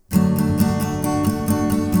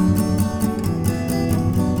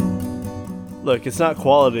Look, it's not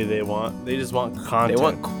quality they want. They just want content. They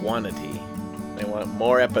want quantity. They want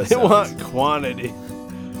more episodes. They want quantity.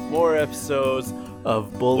 More episodes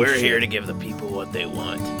of bullshit. We're here to give the people what they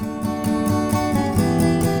want.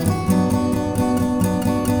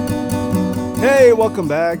 Hey, welcome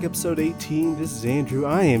back. Episode 18. This is Andrew.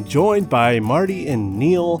 I am joined by Marty and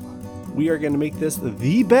Neil. We are going to make this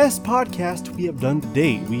the best podcast we have done to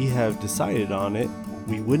date. We have decided on it.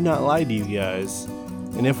 We would not lie to you guys.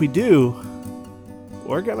 And if we do,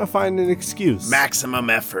 we're going to find an excuse. Maximum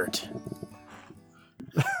effort.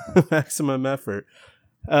 Maximum effort.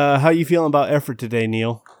 How you feeling about effort today,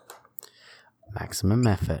 Neil? Maximum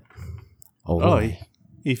effort.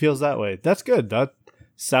 He feels that way. That's good. That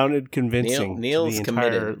sounded convincing Neil's to the entire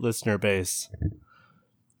committed. Listener base.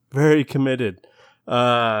 Very committed.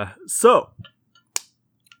 So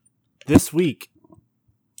this week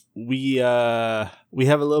we have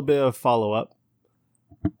a little bit of follow up.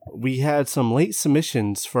 We had some late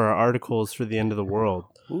submissions for our articles for the end of the world.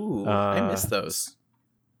 Ooh, I missed those.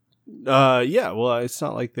 Yeah, well, it's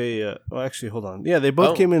not like they actually, hold on. Yeah, they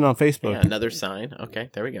both came in on Facebook. Yeah, another sign.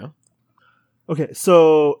 Okay, there we go. Okay,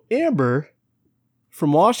 so Amber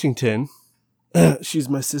from Washington, she's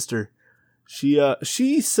my sister. She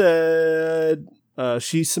said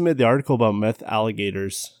she submitted the article about meth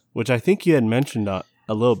alligators, which I think you had mentioned a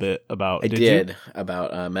little bit about. I did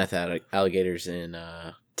about meth alligators in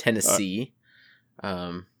Tennessee.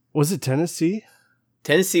 Was it Tennessee?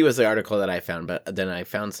 Tennessee was the article that I found, but then I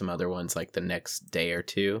found some other ones like the next day or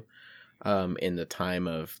two. In the time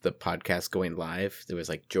of the podcast going live, there was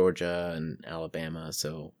like Georgia and Alabama.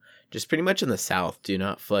 So just pretty much in the South, do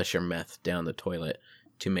not flush your meth down the toilet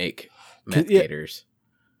to make meth gators.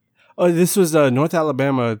 Oh, this was North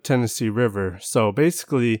Alabama, Tennessee River. So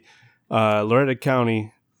basically, Loretto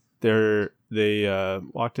County, they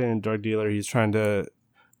walked in, a drug dealer. He's trying to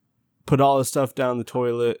put all the stuff down the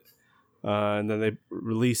toilet. And then they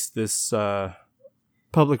released this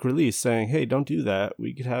public release saying, hey, don't do that.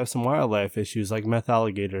 We could have some wildlife issues like meth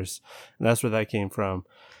alligators. And that's where that came from.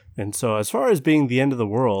 And so as far as being the end of the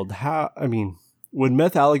world, would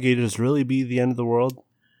meth alligators really be the end of the world?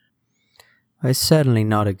 It's certainly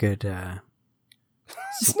not a good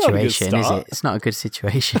situation, is it? It's not a good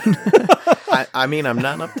situation. I mean, I'm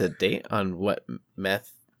not up to date on what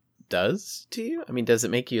meth does to you. I mean, does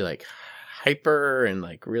it make you like hyper and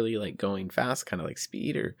like really like going fast, kind of like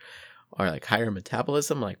speed or like higher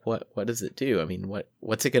metabolism? Like what does it do? I mean,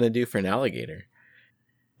 what's it going to do for an alligator?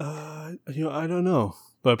 I don't know.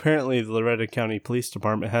 But apparently the Loretto County Police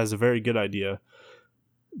Department has a very good idea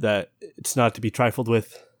that it's not to be trifled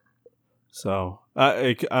with. So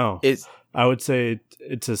I would say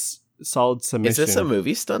it's a solid submission. Is this a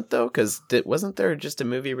movie stunt though? Because wasn't there just a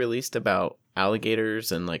movie released about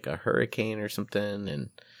alligators and like a hurricane or something and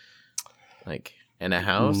like in a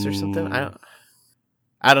house or something?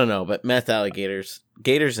 I don't know, but meth gators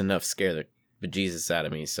enough scare the bejesus out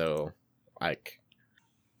of me. So like,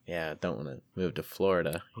 yeah, I don't want to move to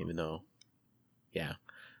Florida, even though, yeah.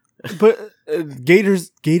 But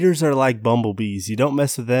gators are like bumblebees. You don't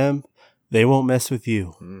mess with them, they won't mess with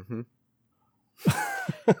you. Mm-hmm.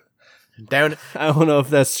 Down. I don't know if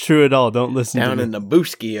that's true at all. Don't listen down to in the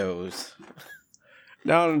Buskios.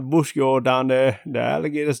 Down in Buskio down there, the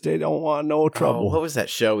alligators, they don't want no trouble. Oh, what was that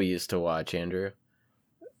show we used to watch, Andrew?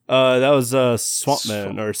 That was Swamp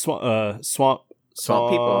Man or Swamp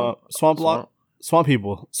People. Swamp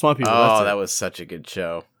People. Oh, that was such a good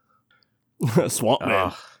show. Swamp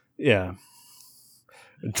Man. Yeah.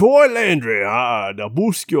 Troy Landry, the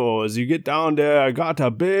Buskios. You get down there, I got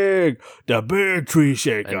the big tree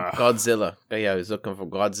shaker. And Godzilla. Oh, yeah, I was looking for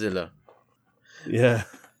Godzilla. Yeah.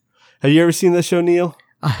 Have you ever seen this show, Neil?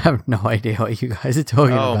 I have no idea what you guys are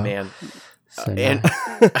talking about. Oh, man. So,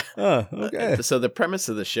 Okay. So the premise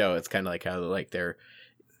of the show, it's kind of like how like they're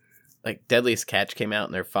like Deadliest Catch came out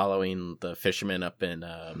and they're following the fishermen up in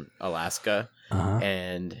Alaska.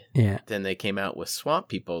 And then they came out with Swamp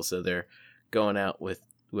People. So they're going out with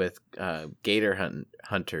gator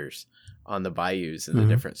hunters on the bayous in the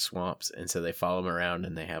different swamps. And so they follow them around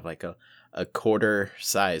and they have like a quarter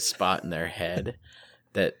size spot in their head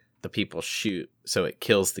that the people shoot, so it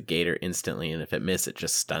kills the gator instantly, and if it misses, it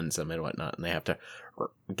just stuns them and whatnot, and they have to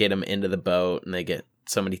get them into the boat, and they get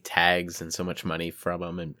so many tags and so much money from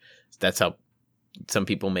them, and that's how some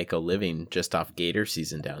people make a living just off gator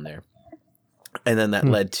season down there. And then that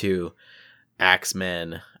led to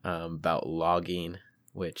Axemen, about logging,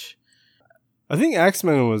 which I think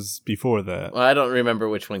Axemen was before that. Well, I don't remember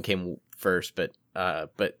which one came first, but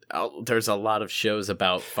there's a lot of shows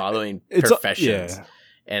about following professions. Yeah.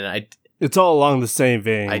 And It's all along the same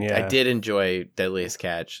vein. I did enjoy Deadliest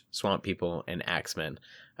Catch, Swamp People, and Axemen.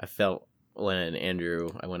 I felt when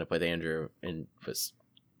I went up with Andrew and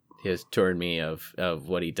he was touring me of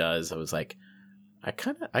what he does. I was like, I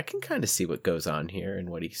can kind of see what goes on here and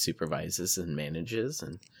what he supervises and manages,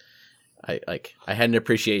 and I had an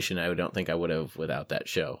appreciation I don't think I would have without that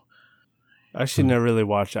show. I actually never really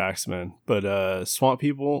watched Axemen, but Swamp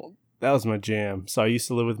People, that was my jam. So I used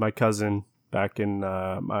to live with my cousin back in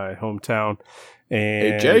my hometown,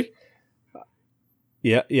 and AJ?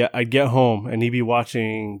 Yeah, I'd get home and he'd be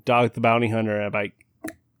watching Dog the Bounty Hunter, and I'm like,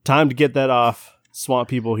 time to get that off. Swamp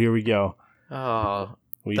People, here we go. Oh,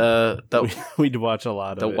 we'd watch a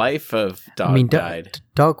lot of it. The wife of Dog died.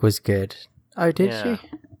 Dog was good. Oh, did she?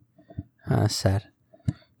 Oh, sad.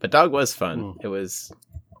 But Dog was fun. It was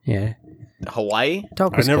Hawaii.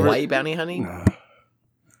 Dog was Hawaii bounty hunting,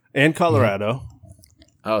 and Colorado.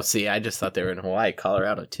 Oh, see, I just thought they were in Hawaii,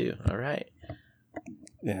 Colorado too. All right.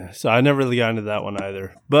 Yeah, so I never really got into that one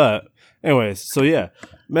either. But anyways, so yeah,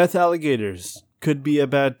 meth alligators could be a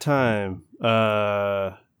bad time.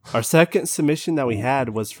 Our second submission that we had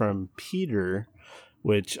was from Peter,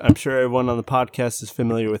 which I'm sure everyone on the podcast is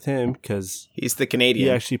familiar with him because he's the Canadian.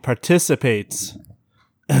 He actually participates.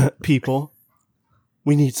 People,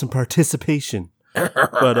 we need some participation.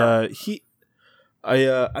 But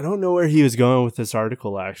I don't know where he was going with this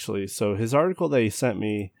article actually. So his article that he sent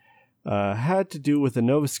me had to do with a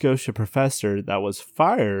Nova Scotia professor that was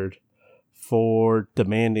fired for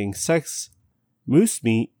demanding sex, moose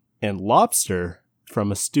meat, and lobster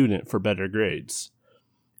from a student for better grades.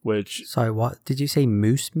 Which, sorry, what did you say?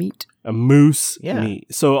 Moose meat? A moose meat.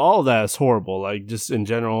 So all of that is horrible. Like just in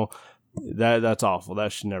general, that's awful.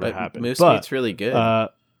 That should never happen. Moose meat's really good.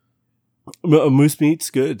 Moose meat's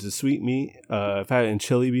good. It's a sweet meat. I've had it in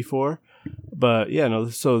chili before. But yeah, no.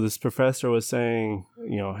 So this professor was saying,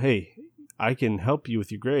 hey, I can help you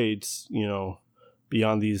with your grades,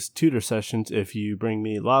 beyond these tutor sessions if you bring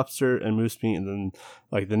me lobster and moose meat. And then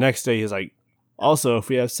like the next day he's like, also, if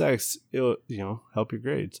we have sex, it'll, help your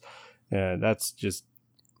grades. And that's just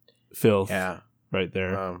filth right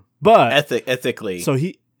there. But ethically, so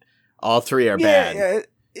all three are bad.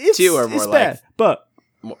 Yeah, two are more like, bad, but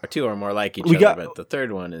two are more like each other. But the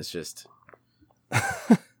third one is just.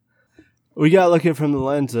 We got to look at it from the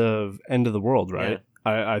lens of end of the world, right?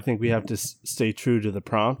 Yeah. I think we have to stay true to the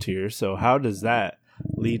prompt here. So how does that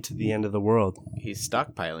lead to the end of the world? He's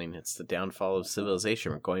stockpiling. It's the downfall of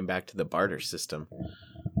civilization. We're going back to the barter system.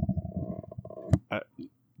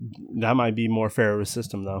 That might be more fair of a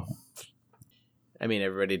system, though. I mean,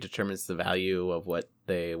 everybody determines the value of what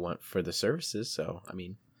they want for the services. So, I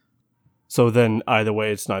mean, so then either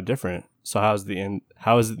way, it's not different. So how is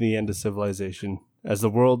it the end of civilization as the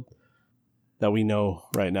world that we know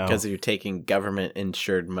right now? Because you're taking government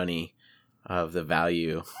insured money of the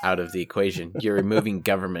value out of the equation. You're removing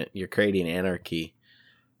government. You're creating anarchy.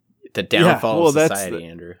 The downfall of society,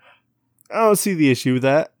 Andrew. I don't see the issue with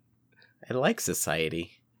that. I like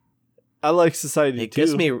society. I like society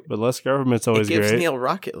too, but less government's always great. It gives Neil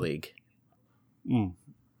Rocket League. All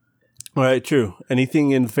right, true.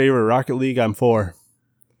 Anything in favor of Rocket League, I'm for.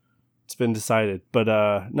 It's been decided. But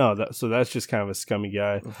no, so that's just kind of a scummy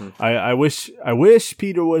guy. Mm-hmm. I wish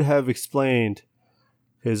Peter would have explained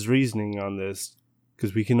his reasoning on this,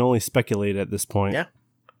 because we can only speculate at this point.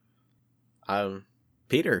 Yeah.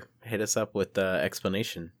 Peter, hit us up with the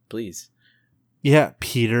explanation, please. Yeah,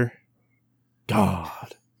 Peter.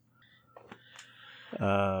 God.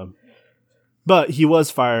 But he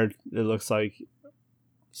was fired, it looks like.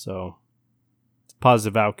 So,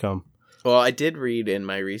 positive outcome. Well, I did read in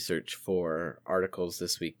my research for articles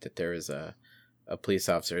this week that there was a police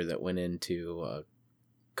officer that went into a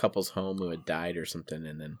couple's home who had died or something,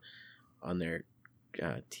 and then on their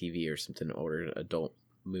TV or something ordered adult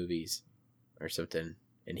movies or something,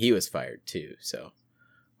 and he was fired too. So,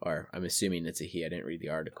 or I'm assuming it's a he. I didn't read the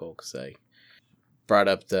article because I brought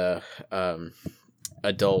up the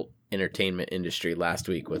adult entertainment industry last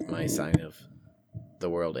week with my sign of the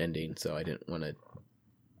world ending, so I didn't want to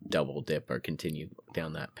double dip or continue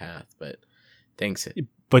down that path. But thanks.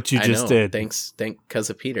 But you just did. Thanks because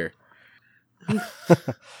of Peter.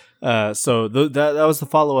 So that was the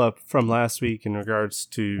follow up from last week in regards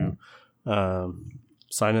to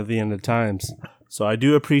sign of the end of times. So I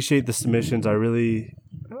do appreciate the submissions.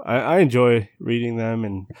 I enjoy reading them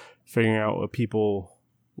and figuring out what people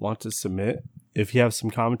want to submit. If you have some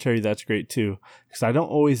commentary, that's great too, because I don't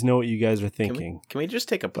always know what you guys are thinking. Can we just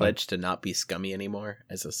take a pledge to not be scummy anymore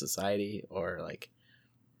as a society, or like?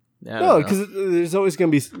 No, because there's always going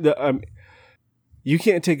to be. you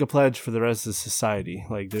can't take a pledge for the rest of society.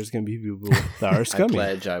 Like, there's going to be people that are scummy. I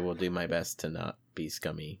pledge I will do my best to not be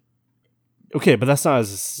scummy. Okay, but that's not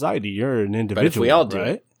as a society. You're an individual, but if we all do right?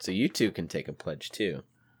 it, so you two can take a pledge too.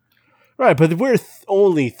 Right, but we're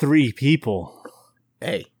only 3 people.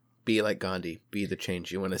 Hey, be like Gandhi. Be the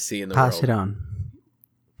change you want to see in the world. Pass it on.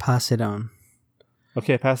 Pass it on.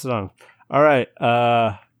 Okay, pass it on. All right.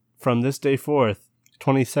 From this day forth,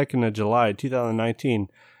 22nd of July, 2019,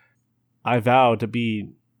 I vow to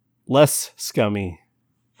be less scummy.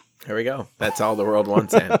 There we go. That's all the world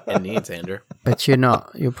wants and needs, Andrew. But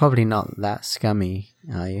you're probably not that scummy,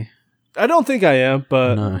 are you? I don't think I am,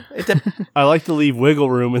 but No. I like to leave wiggle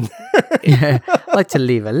room in there. Yeah, I like to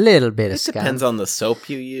leave a little bit of scum. Depends on the soap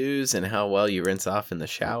you use and how well you rinse off in the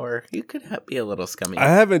shower. You could be a little scummy. I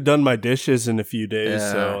haven't done my dishes in a few days,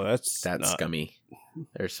 so that's not... scummy.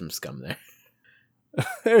 There's some scum there.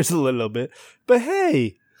 There's a little bit. But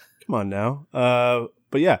hey, come on now.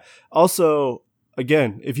 But yeah, also,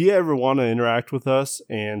 again, if you ever want to interact with us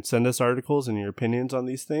and send us articles and your opinions on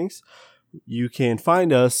these things, you can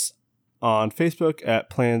find us on Facebook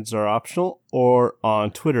at Plans Are Optional or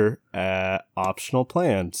on Twitter at Optional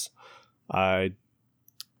Plans. I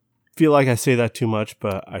feel like I say that too much,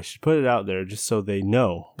 but I should put it out there just so they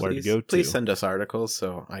know where to go to. Please send us articles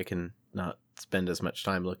so I can not spend as much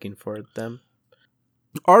time looking for them.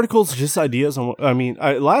 Articles, just ideas on.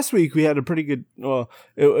 Last week we had a pretty good. Well,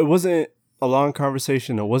 it wasn't a long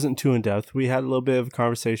conversation. It wasn't too in depth. We had a little bit of a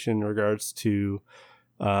conversation in regards to,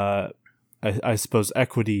 I suppose,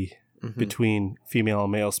 equity between female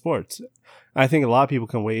and male sports. I think a lot of people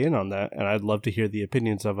can weigh in on that, and I'd love to hear the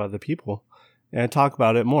opinions of other people and talk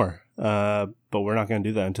about it more. But we're not going to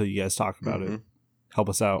do that until you guys talk about it. Help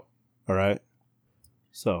us out, all right?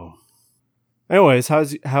 So, anyways,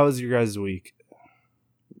 how's your guys' week?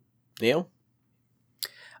 Neil?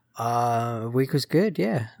 Week was good,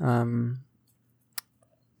 yeah.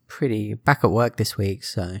 Pretty back at work this week,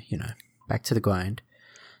 so back to the grind.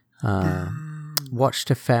 Watched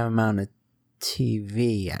a fair amount of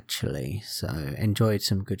TV actually, so enjoyed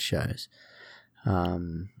some good shows.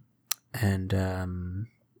 And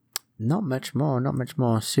not much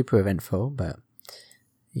more super eventful, but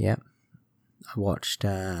yeah. I watched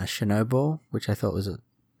Chernobyl, which I thought was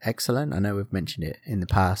excellent. I know we've mentioned it in the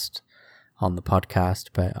past on the podcast,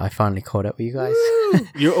 but I finally caught up with you guys.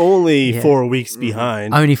 You're only 4 weeks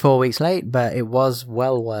behind. Only 4 weeks late, but it was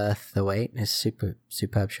well worth the wait. It's a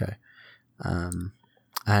superb show.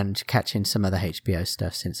 And catching some other HBO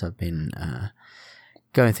stuff since I've been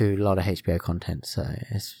going through a lot of HBO content, so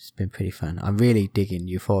it's been pretty fun. I'm really digging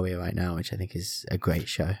Euphoria right now, which I think is a great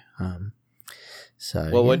show.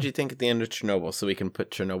 What did you think at the end of Chernobyl, so we can put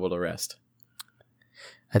Chernobyl to rest?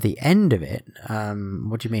 At the end of it,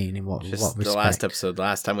 what do you mean? In what respect? The last episode. The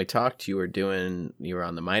last time we talked, you were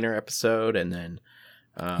on the minor episode, and then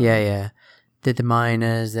did the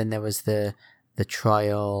minors. Then there was the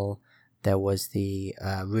trial. There was the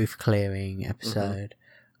roof clearing episode,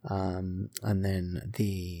 and then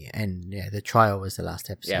the end. Yeah, the trial was the last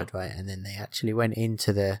episode, right? And then they actually went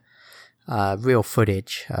into the real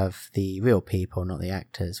footage of the real people, not the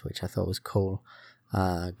actors, which I thought was cool.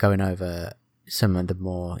 Going over some of the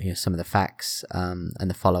more, some of the facts and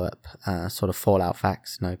the follow-up sort of fallout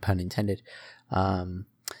facts, no pun intended, of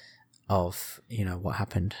what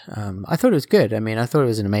happened. I thought it was good. I thought it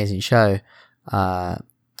was an amazing show.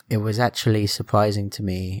 It was actually surprising to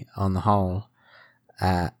me on the whole,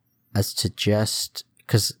 as to just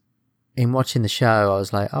because in watching the show I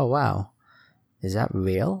was like, oh wow, is that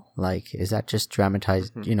real? Like, is that just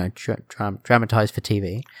dramatized? Dramatized for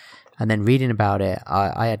TV? And then reading about it,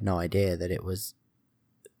 I had no idea that it was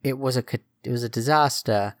a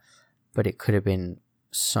disaster, but it could have been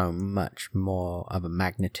so much more of a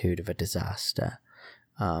magnitude of a disaster,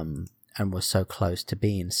 and was so close to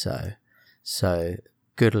being so. So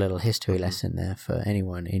good little history lesson there for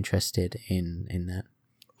anyone interested in that.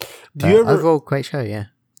 Overall, great show, yeah.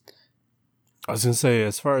 I was gonna say,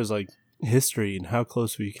 as far as like history and how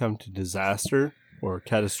close we come to disaster or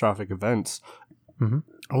catastrophic events.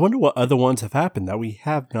 I wonder what other ones have happened that we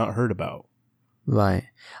have not heard about. Right.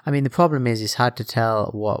 The problem is it's hard to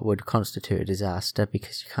tell what would constitute a disaster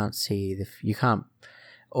because you can't see you can't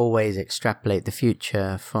always extrapolate the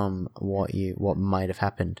future from what might have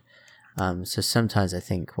happened. So sometimes I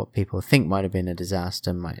think what people think might have been a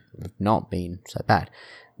disaster might have not been so bad.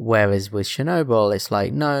 Whereas with Chernobyl, it's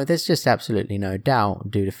like, no, there's just absolutely no doubt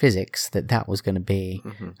due to physics that was going to be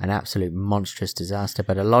an absolute monstrous disaster.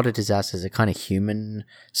 But a lot of disasters are kind of human,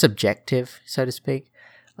 subjective, so to speak.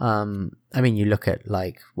 You look at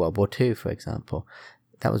like World War II, for example.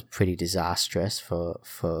 pretty disastrous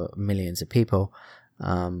for millions of people.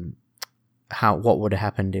 What would have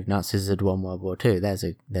happened if Nazis had won World War II? There's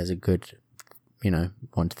a good,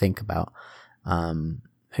 one to think about.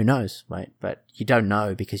 Who knows, right? But you don't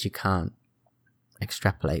know because you can't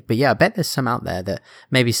extrapolate. But yeah, I bet there's some out there that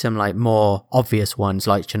maybe some like more obvious ones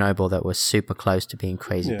like Chernobyl that were super close to being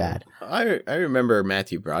crazy bad. I remember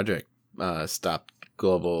Matthew Broderick stopped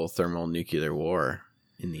global thermonuclear war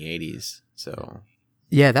in the 80s. So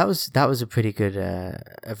yeah, that was a pretty good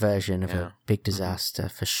version of a big disaster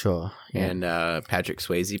for sure. Yeah. And Patrick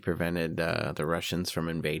Swayze prevented the Russians from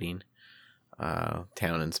invading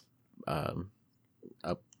town in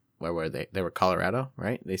up where were they? They were Colorado,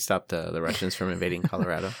 right? They stopped the Russians from invading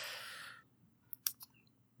Colorado.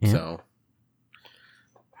 Yeah. So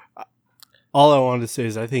all I wanted to say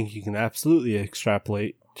is I think you can absolutely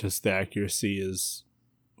extrapolate. Just the accuracy is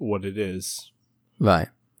what it is. Right.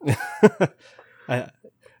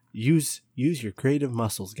 Use your creative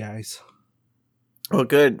muscles, guys. Well,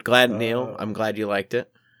 good. Glad, Neil. I'm glad you liked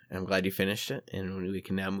it. I'm glad you finished it. And we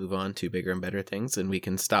can now move on to bigger and better things. And we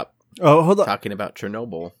can stop talking about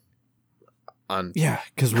Chernobyl. Yeah,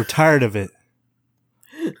 because we're tired of it.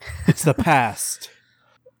 It's the past.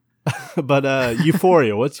 But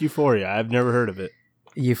Euphoria. What's Euphoria? I've never heard of it.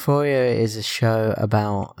 Euphoria is a show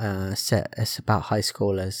about it's about high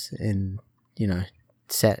schoolers in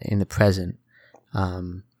set in the present.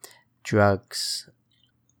 Drugs,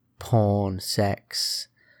 porn, sex,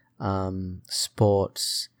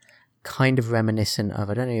 sports, kind of reminiscent of,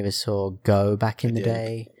 I don't know if you ever saw Go back in the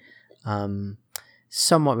day.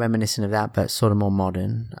 Somewhat reminiscent of that, but sort of more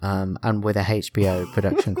modern, and with a HBO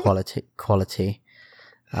production quality.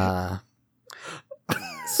 So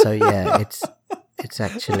yeah, it's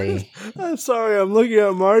actually. I'm sorry, I'm looking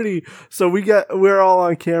at Marty. So we're all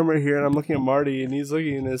on camera here, and I'm looking at Marty, and he's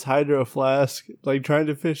looking in his hydro flask, like trying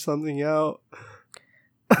to fish something out.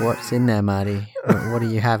 What's in there, Marty? What do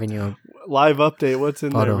you have in your live update? What's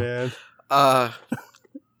in bottle? there, man?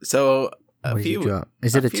 So a few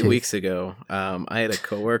weeks ago, I had a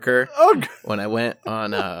coworker when I went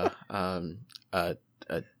on a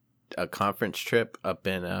conference trip up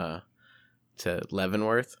in to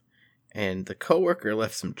Leavenworth, and the coworker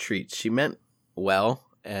left some treats. She meant well,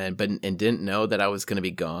 and didn't know that I was going to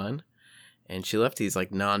be gone, and she left these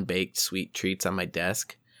like non-baked sweet treats on my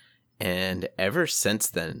desk, and ever since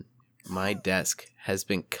then, my desk has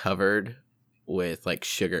been covered with like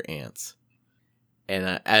sugar ants.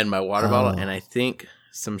 And my water bottle, and I think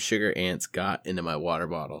some sugar ants got into my water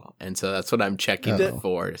bottle, and so that's what I'm checking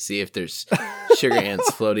for, to see if there's sugar ants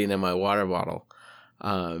floating in my water bottle.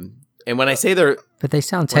 And when I say but they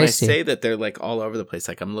sound tasty. When I say that they're like all over the place,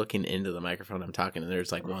 like I'm looking into the microphone, I'm talking, and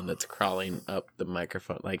there's like one that's crawling up the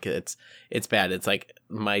microphone. Like it's bad. It's like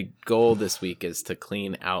my goal this week is to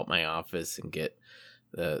clean out my office and get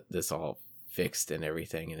this all fixed and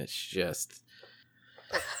everything, and it's just.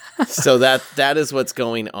 So that is what's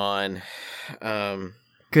going on.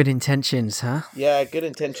 Good intentions, huh? Yeah, good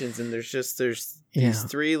intentions, and there's these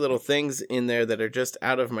three little things in there that are just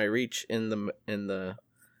out of my reach in the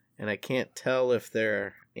and I can't tell if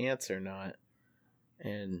they're ants or not.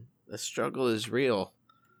 And the struggle is real.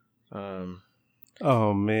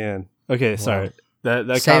 Oh man. Okay, sorry. That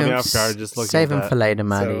caught me off guard. Just looking. Save them for later,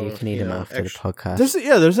 Maddie. You can eat them after the podcast.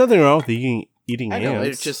 There's nothing wrong with eating I ants. know,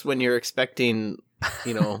 it's just when you're expecting,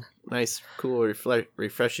 nice, cool,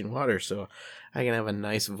 refreshing water, so I can have a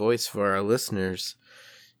nice voice for our listeners,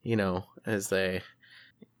 as they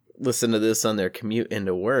listen to this on their commute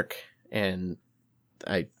into work, and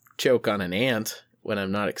I choke on an ant when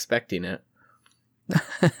I'm not expecting it.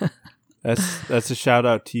 That's a shout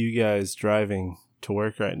out to you guys driving to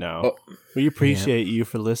work right now. Oh, we appreciate you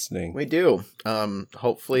for listening. We do.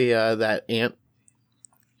 Hopefully that ant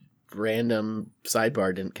random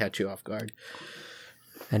sidebar didn't catch you off guard.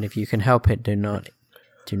 And if you can help it, do not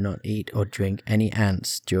eat or drink any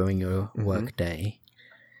ants during your work day.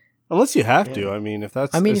 Unless you have to. I mean, if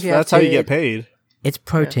that's how you get paid. It's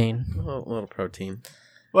protein. Yeah, a little protein.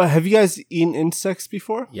 Well, have you guys eaten insects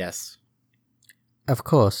before? Yes. Of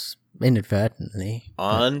course. Inadvertently.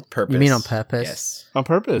 On purpose. You mean on purpose? Yes. On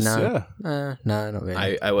purpose, no. No, not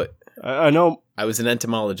really. I know. I was an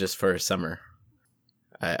entomologist for a summer.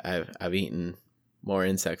 I've eaten more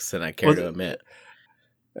insects than I care to admit.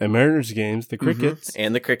 At Mariners games, the crickets.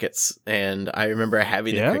 And the crickets. And I remember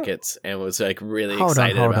having the crickets and was like really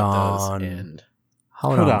excited about those. And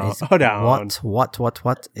Hold on. What?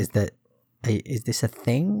 Is this a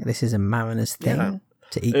thing? This is a Mariners thing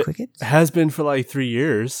to eat crickets? It has been for like 3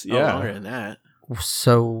 years. Yeah. Longer than that.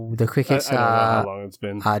 So the crickets I don't know how long it's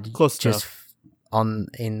been. Close just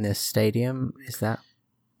in the stadium, is that?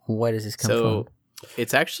 Where does this come So from?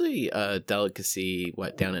 it's actually a delicacy.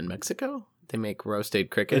 Down in Mexico? They make roasted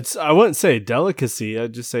crickets. I wouldn't say delicacy.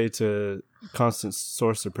 I'd just say it's a constant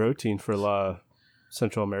source of protein for a lot of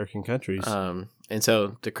Central American countries. And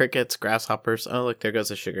so the crickets, grasshoppers. Oh, look, there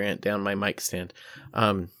goes a sugar ant down my mic stand.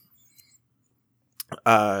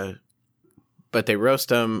 But they roast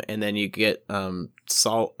them, and then you get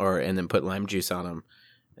salt, and then put lime juice on them,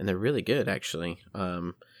 and they're really good, actually.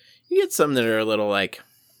 You get some that are a little like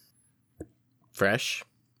fresh.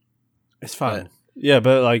 It's fine.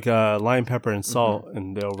 But like lime, pepper, and salt,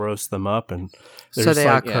 and they'll roast them up, and so they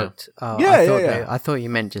are cooked. Yeah. I thought you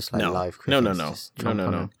meant just like live crickets.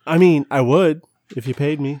 No. I mean, I would if you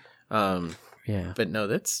paid me. Yeah, but no,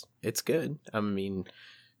 it's good. I mean,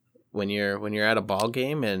 when you're at a ball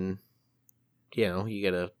game and you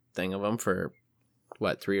get a thing of them for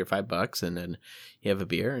 $3 or $5, and then you have a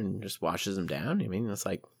beer and just washes them down. I mean, it's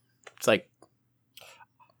like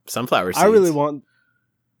sunflower seeds.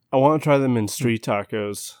 I want to try them in street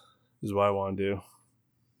tacos. Is what I want to do.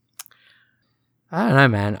 I don't know,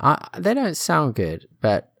 man. They don't sound good,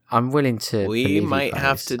 but I'm willing to. We might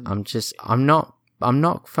have to. I'm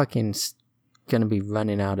not fucking gonna be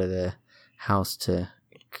running out of the house to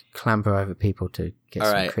clamber over people to get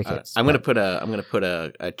some crickets. I'm gonna put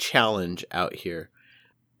a challenge out here.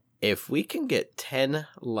 If we can get 10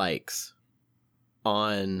 likes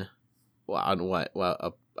on what?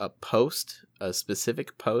 Well, a post, a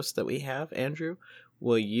specific post that we have, Andrew,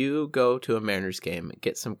 will you go to a Mariners game,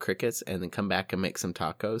 get some crickets, and then come back and make some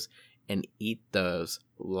tacos and eat those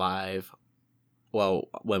live? Well,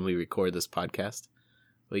 when we record this podcast,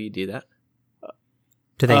 will you do that?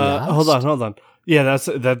 Do they last? Hold on. Yeah,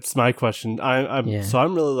 that's my question. So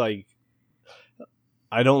I'm really like,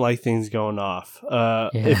 I don't like things going off.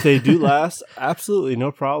 If they do last, absolutely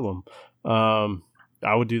no problem.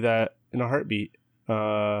 I would do that in a heartbeat.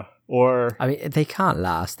 Or I mean, they can't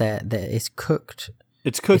last. It's cooked.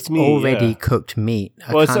 It's cooked meat. Already cooked meat.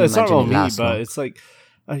 It's not all meat, but it's like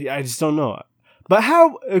I just don't know. But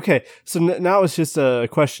how? Okay, so now it's just a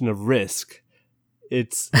question of risk.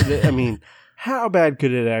 I mean, how bad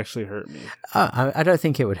could it actually hurt me? I don't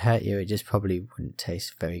think it would hurt you. It just probably wouldn't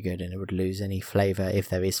taste very good, and it would lose any flavor if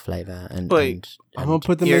there is flavor. And I'm gonna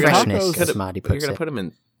put them in tacos. You're gonna put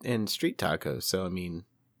them in street tacos. So I mean.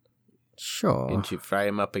 Sure. Didn't you fry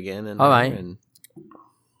them up again? All right.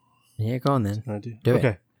 Yeah, go on then. Do okay.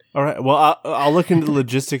 it. All right. Well, I'll look into the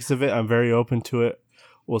logistics of it. I'm very open to it.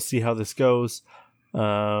 We'll see how this goes.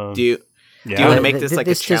 Do you want to make this like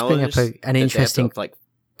a challenge? Just bring up an interesting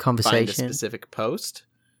conversation. Find a specific post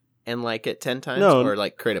and like it 10 times, or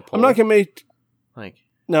like create a poll. I'm not gonna make like.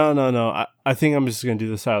 No. I think I'm just gonna do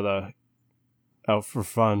this out for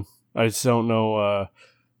fun. I just don't know.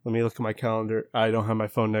 Let me look at my calendar. I don't have my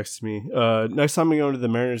phone next to me. Next time I'm going to the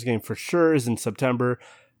Mariners game for sure is in September,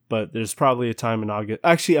 but there's probably a time in August.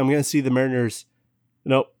 Actually, I'm going to see the Mariners.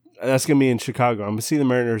 Nope, that's going to be in Chicago. I'm going to see the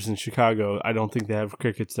Mariners in Chicago. I don't think they have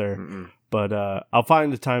crickets there, but I'll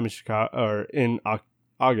find a time in Chicago or in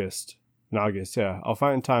August. In August, yeah, I'll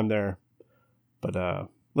find time there. But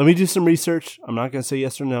let me do some research. I'm not going to say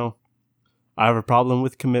yes or no. I have a problem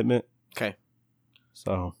with commitment. Okay.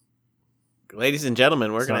 So. Ladies and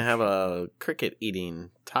gentlemen, we're going to have a cricket eating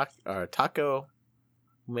taco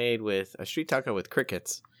made with a street taco with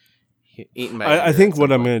crickets. Eaten by I think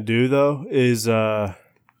what I'm going to do, though, is I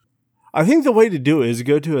think the way to do it is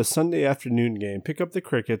go to a Sunday afternoon game, pick up the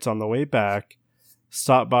crickets on the way back,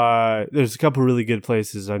 stop by. There's a couple really good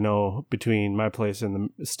places I know between my place and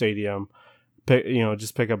the stadium.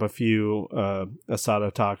 Just pick up a few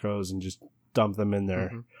asada tacos and just dump them in there.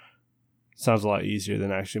 Mm-hmm. Sounds a lot easier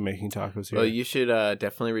than actually making tacos here. Well, you should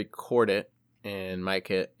definitely record it and mic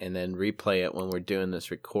it, and then replay it when we're doing this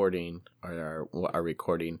recording or our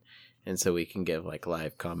recording, and so we can give like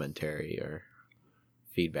live commentary or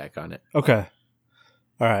feedback on it. Okay.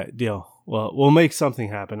 All right, deal. Well, we'll make something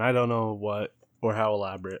happen. I don't know what or how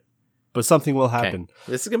elaborate, but something will happen. Okay.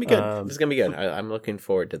 This is gonna be good. This is gonna be good. I'm looking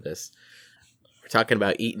forward to this. We're talking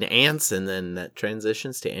about eating ants, and then that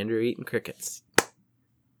transitions to Andrew eating crickets.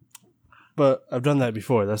 But I've done that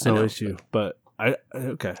before. That's no issue. But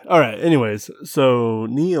okay. All right. Anyways, so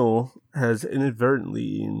Neil has inadvertently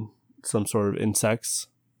eaten some sort of insects.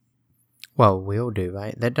 Well, we all do,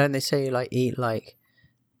 right? Don't they say you eat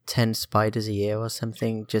 10 spiders a year or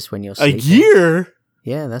something just when you're sleeping? A year?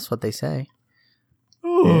 Yeah, that's what they say.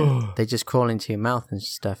 Yeah. They just crawl into your mouth and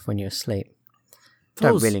stuff when you're asleep.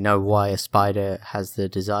 Don't really know why a spider has the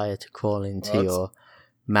desire to crawl into your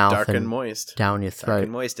mouth dark and moist down your throat. Dark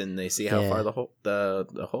and moist, and they see how far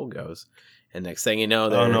the hole goes. And next thing you know,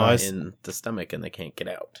 they're in the stomach and they can't get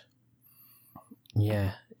out.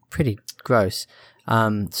 Yeah, pretty gross.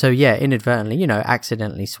 So yeah, inadvertently,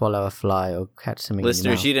 accidentally swallow a fly or catch something.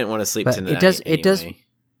 Listeners, you didn't want to sleep tonight. It does.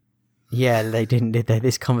 Yeah, they didn't, did they?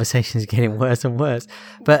 This conversation is getting worse and worse.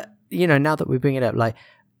 But now that we bring it up, like,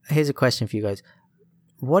 here's a question for you guys: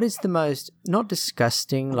 what is the most not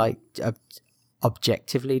disgusting, like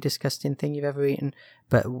objectively disgusting thing you've ever eaten,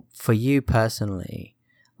 but for you personally,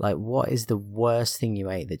 like, what is the worst thing you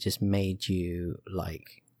ate that just made you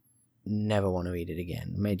like never want to eat it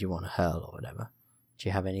again, made you want to hurl or whatever? Do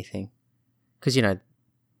you have anything? Because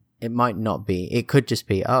it might not be. It could just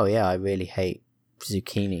be, oh yeah, I really hate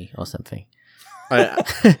zucchini or something.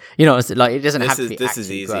 It's like, it doesn't have to be. This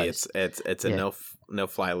is easy. Gross. It's a no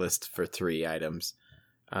fly list for 3 items: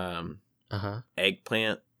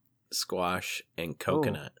 eggplant, squash, and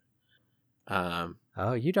coconut.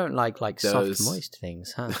 Oh, you don't like soft, moist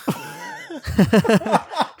things, huh?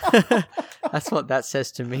 That's what that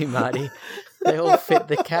says to me, Marty. They all fit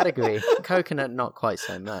the category. Coconut, not quite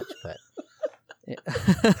so much, but.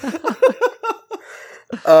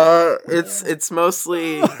 It's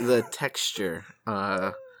mostly the texture,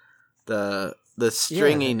 the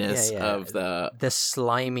stringiness of the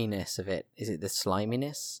sliminess of it. Is it the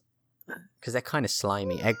sliminess? Because they're kind of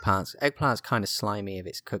slimy. Eggplant's kind of slimy if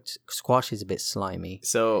it's cooked. Squash is a bit slimy.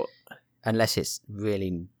 So unless it's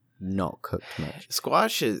really not cooked much.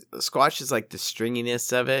 Squash is like the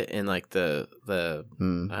stringiness of it, and like the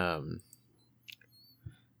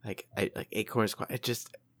like acorn squash.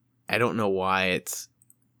 I don't know why it's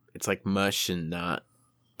like mush and not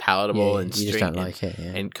palatable and stringy. You just don't like it.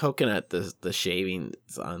 Yeah. And coconut, the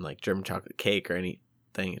shavings on like German chocolate cake or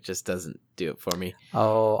anything, it just doesn't do it for me.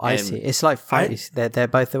 Oh, I see. It's like they're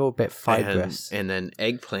all a bit fibrous. And then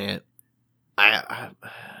eggplant, a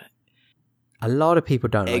lot of people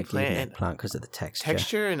don't like eggplant because of the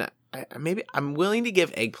texture. And maybe I'm willing to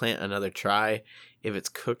give eggplant another try if it's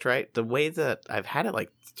cooked right. The way that I've had it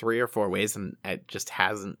like 3 or 4 ways, and it just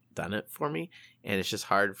hasn't done it for me, and it's just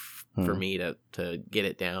hard for me to get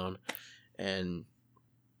it down. And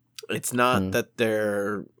it's not that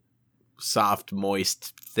they're soft,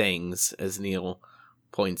 moist things, as Neil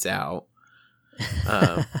points out.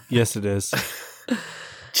 Yes, it is.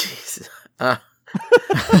 Jeez.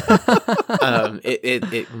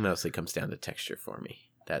 It mostly comes down to texture for me.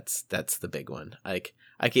 That's the big one. Like,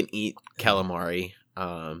 I can eat calamari.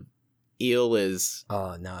 Eel is...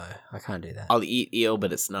 Oh, no. I can't do that. I'll eat eel,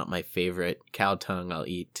 but it's not my favorite. Cow tongue I'll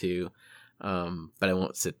eat too. But I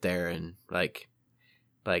won't sit there and like,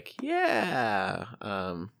 yeah.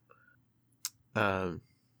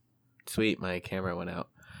 Sweet, my camera went out.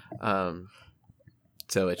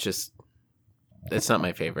 So it's not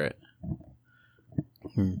my favorite.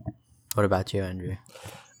 What about you, Andrew?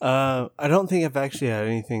 I don't think I've actually had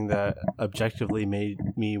anything that objectively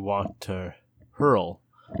made me want to hurl.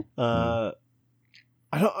 I'm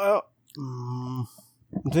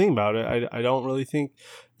thinking about it. I don't really think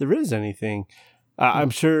there is anything. I'm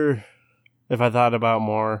sure if I thought about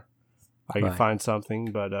more, I could find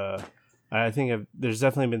something. But I think there's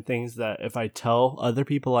definitely been things that if I tell other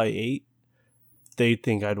people I ate, they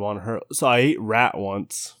think I'd want to hurl. So I ate rat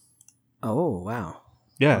once. Oh, wow.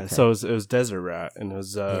 Yeah, okay. So it was desert rat, and it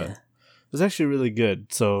was actually really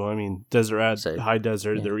good. So, I mean, desert rat, high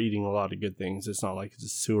desert, they're eating a lot of good things. It's not like it's a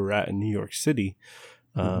sewer rat in New York City.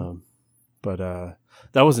 But that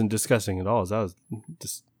wasn't disgusting at all. It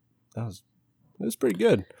was pretty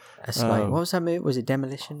good. That's like, what was that movie? Was it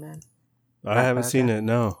Demolition Man? I haven't seen it,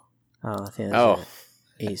 no. Oh, I think that's it.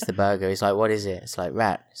 He eats the burger. He's like, what is it? It's like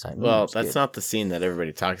rat. It's like, well, that's not the scene that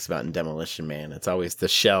everybody talks about in Demolition Man. It's always the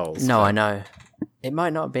shells. No, I know. It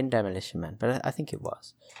might not have been Demolition Man, but I think it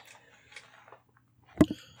was.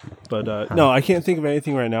 But no, I can't think of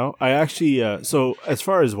anything right now. I actually, so as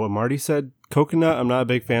far as what Marty said, coconut, I'm not a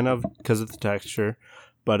big fan of because of the texture.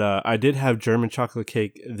 But I did have German chocolate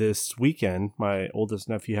cake this weekend. My oldest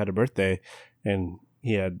nephew had a birthday, and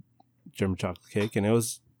he had German chocolate cake, and it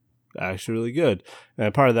was actually really good.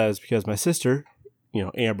 And part of that is because my sister,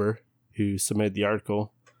 Amber, who submitted the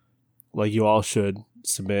article, like you all should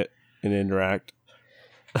submit and interact.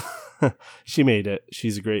 She made it.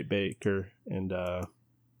 She's a great baker, and but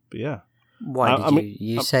yeah. Why did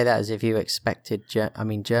you say that as if you expected?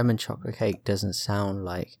 German chocolate cake doesn't sound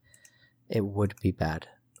like it would be bad.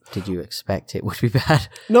 Did you expect it would be bad?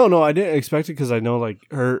 No, I didn't expect it because I know like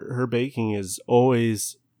her baking is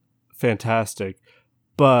always fantastic,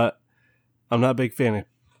 but I'm not a big fan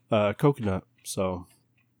of coconut. So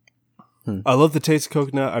I love the taste of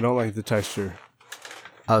coconut. I don't like the texture.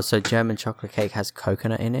 Oh, so German chocolate cake has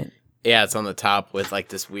coconut in it? Yeah, it's on the top with like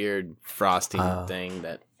this weird frosting thing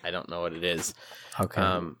that I don't know what it is.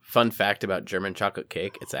 Okay. Fun fact about German chocolate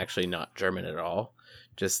cake: it's actually not German at all.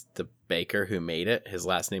 Just the baker who made it, his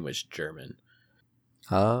last name was German.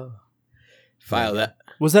 Oh. File that.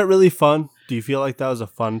 Was that really fun? Do you feel like that was a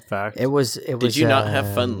fun fact? It was. Did you not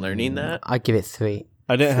have fun learning that? I'd give it 3.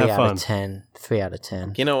 I didn't have fun. 3 out of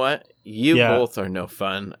 10. You know what? You both are no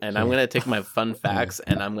fun, and I'm gonna take my fun facts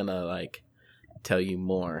and I'm gonna like tell you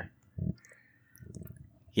more.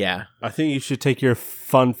 Yeah, I think you should take your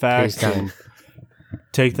fun facts and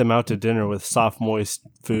take them out to dinner with soft, moist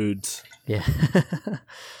foods. Yeah.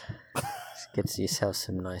 Get yourself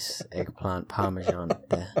some nice eggplant parmesan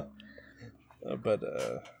there.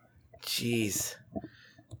 Jeez.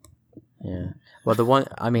 Yeah. Well,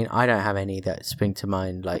 I don't have any that spring to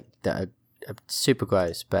mind like that are super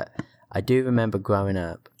gross, but I do remember growing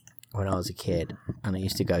up when I was a kid, and I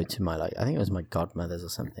used to go to my I think it was my godmother's or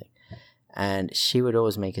something, and she would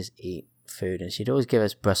always make us eat food, and she'd always give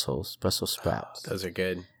us Brussels sprouts. Those are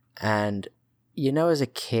good. And as a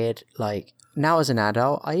kid, now as an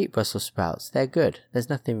adult, I eat Brussels sprouts. They're good. There's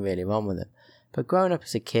nothing really wrong with them. But growing up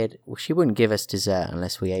as a kid, she wouldn't give us dessert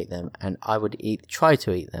unless we ate them, and I would try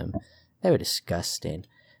to eat them. They were disgusting.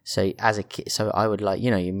 So as a kid, I would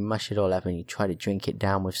you mush it all up and you try to drink it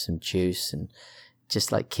down with some juice, and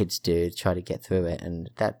just like kids do, try to get through it, and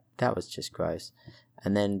that was just gross.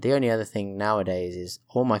 And then the only other thing nowadays is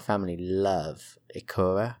all my family love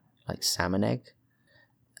ikura, like salmon egg,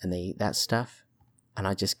 and they eat that stuff, and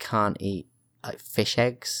I just can't eat fish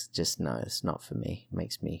eggs. Just no, it's not for me.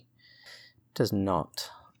 Does not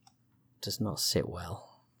sit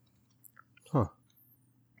well. Huh.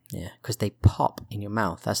 Yeah, because they pop in your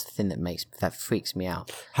mouth. That's the thing that freaks me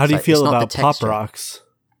out. How do you feel about Pop Rocks?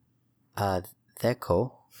 They're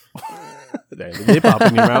cool. They pop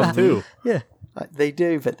in your mouth too. Yeah, they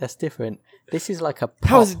do, but that's different. This is like a pop.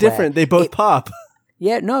 How is it different? They both pop.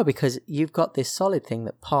 Yeah, no, because you've got this solid thing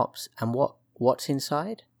that pops, and what's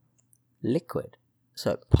inside? Liquid.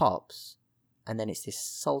 So it pops, and then it's this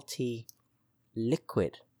salty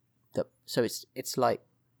liquid. So it's like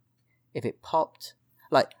if it popped,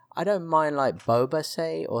 I don't mind boba,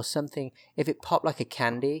 say, or something. If it popped like a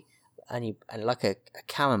candy, and like a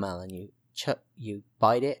caramel, and you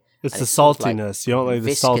bite it. It's the saltiness. You don't like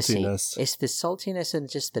the saltiness. It's the saltiness, and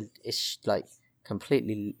just it's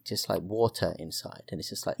completely just like water inside, and it's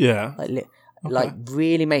just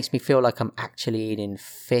really makes me feel like I'm actually eating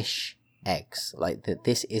fish eggs, that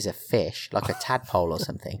this is a fish, like a tadpole or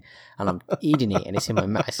something, and I'm eating it and it's in my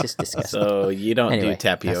mouth. It's just disgusting. So you don't do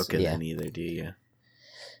tapioca then either, do you?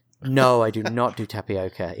 No, I do not do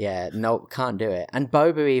tapioca. Yeah, no, can't do it. And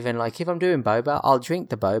boba, even if I'm doing boba, I'll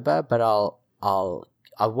drink the boba, but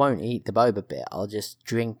I won't eat the boba bit. I'll just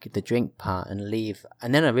drink the drink part and leave.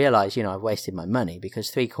 And then I realize, I've wasted my money,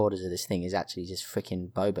 because 3/4 of this thing is actually just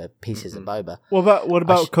freaking boba, pieces of boba. What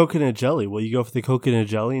about coconut jelly? Will you go for the coconut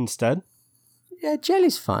jelly instead? Yeah,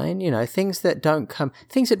 jelly's fine. Things that don't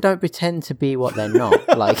pretend to be what they're not.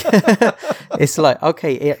 It's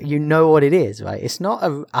okay, you know what it is, right? It's not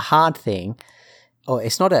a hard thing, or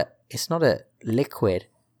it's not a liquid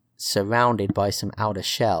surrounded by some outer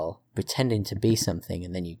shell, pretending to be something,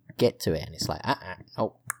 and then you get to it and it's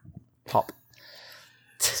pop.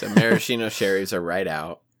 So maraschino cherries are right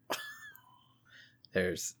out.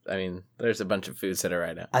 There's a bunch of foods that are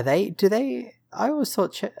right out. Are they? I always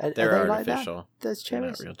thought they're they artificial. Like that? Those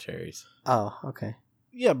cherries? They're not real cherries. Oh, okay.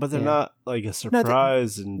 Yeah, but they're not like a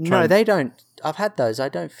surprise. No, they don't. I've had those. I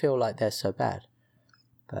don't feel like they're so bad.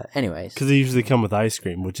 But anyways. Because they usually come with ice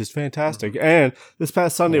cream, which is fantastic. And this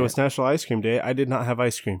past Sunday was National Ice Cream Day. I did not have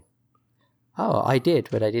ice cream. Oh, I did,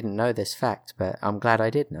 but I didn't know this fact. But I'm glad I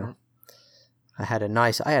did know. I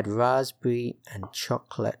had raspberry and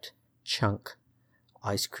chocolate chunk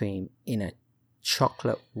ice cream in a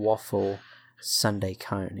chocolate waffle sundae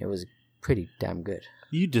cone. It was pretty damn good.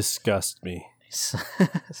 You disgust me.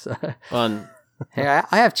 Fun. Hey,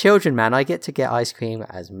 I have children, man. I get to get ice cream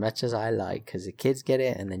as much as I like, because the kids get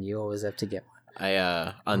it, and then you always have to get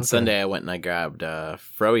one. On Sunday I went and I grabbed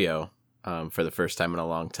Froyo for the first time in a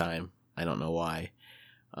long time. I don't know why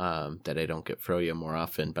that I don't get Froyo more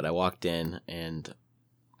often, but I walked in and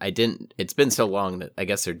I didn't. It's been so long that I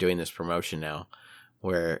guess they're doing this promotion now,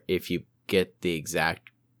 where if you get the exact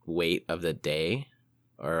weight of the day,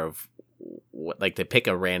 or of they pick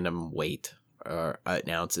a random weight or in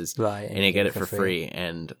ounces, right, and you get it for free.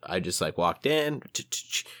 And I just walked in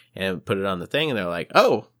and put it on the thing, and they're like,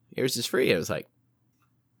 "Oh, yours is free." I was like,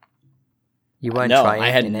 "You won't try it." I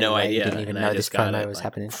had no idea. You didn't even know this promo was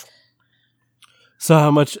happening. So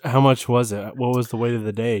how much was it? What was the weight of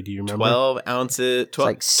the day? Do you remember? 12 ounces.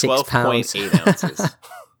 6 pounds. 12.8 ounces.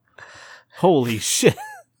 Holy shit!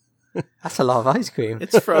 That's a lot of ice cream.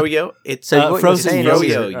 It's froyo. It's so frozen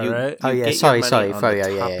froyo. Right? Sorry, froyo.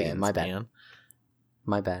 Toppings, Yeah. My bad. man.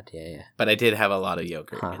 My bad. Yeah. But I did have a lot of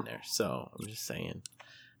yogurt in there, so I'm just saying.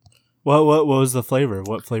 What was the flavor?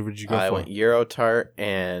 What flavor did you go for? I went Euro Tart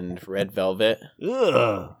and Red Velvet.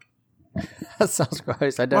 Ugh. That sounds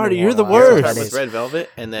gross. I don't Marty, know you're the why. worst. Tart with Red Velvet,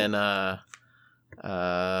 and then I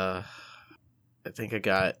think I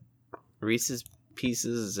got Reese's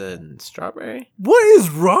Pieces and strawberry. What is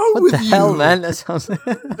wrong What with the you? hell, man? That sounds.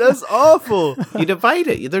 That's awful. You divide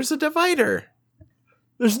it. There's a divider.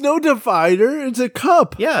 There's no divider. It's a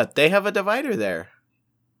cup. Yeah, they have a divider there.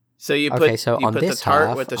 So you put Okay, so you on put this the tart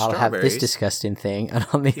half, with the I'll strawberries. have this disgusting thing, and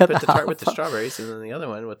on the You other put the tart half, with the strawberries, and then the other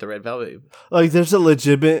one with the red velvet. Like there's a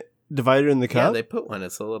legitimate divider in the Yeah, cup. they put one.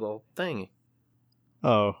 It's a little thing.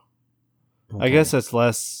 Oh, I Okay. guess that's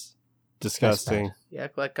less disgusting. bad. You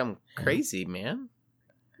act like I'm crazy, man.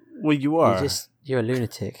 Well, you are. You're a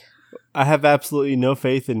lunatic. I have absolutely no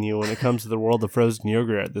faith in you when it comes to the world of frozen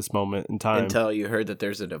yogurt at this moment in time. Until you heard that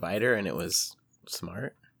there's a divider and it was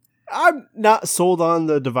smart. I'm not sold on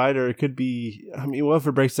the divider. It could be. I mean, what if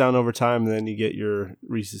it breaks down over time, and then you get your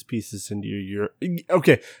Reese's Pieces into your Euro.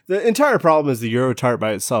 Okay, the entire problem is the Euro Tart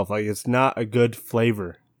by itself. Like, it's not a good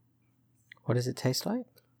flavor. What does it taste like?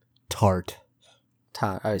 Tart.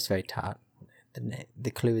 Tart. Oh, it's very tart.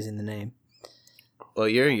 The clue is in the name. Well,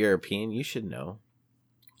 you're European. You should know.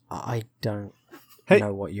 I don't Hey.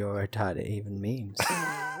 know what Euro tart even means.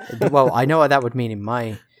 Well, I know what that would mean in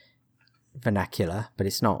my vernacular, but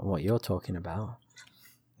it's not what you're talking about.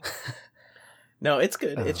 No, it's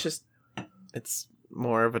good. Oh. It's just it's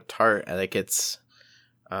more of a tart. Like it's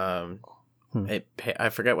I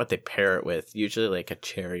forget what they pair it with. Usually like a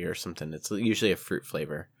cherry or something. It's usually a fruit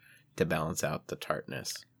flavor to balance out the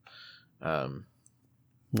tartness. And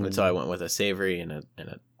so I went with a savory and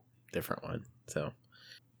a different one. So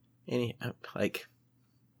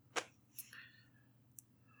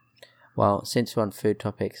Well, since we're on food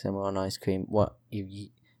topics and we're on ice cream, what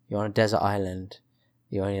you're on a desert island,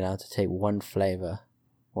 you're only allowed to take one flavor.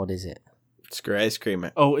 What is it? screw ice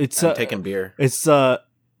cream. Oh, it's I'm taking beer. It's no,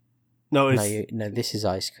 it's No, this is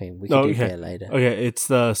ice cream. We can do beer later. Okay, it's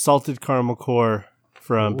the salted caramel core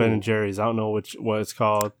from Ben and Jerry's. I don't know what it's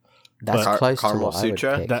called. That's close to Caramel what I would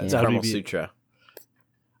Sutra? pick. That's yeah. how- Caramel be- Sutra.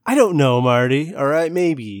 I don't know, Marty. All right,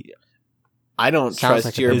 maybe. I don't Sounds trust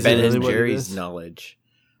like a your Is it Ben really and what it Jerry's is? knowledge.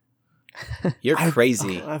 You're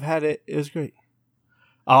crazy. I've had it. It was great.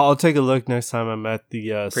 I'll take a look next time I'm at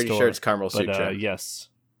the Pretty store. sure it's Caramel but, Sutra. yes.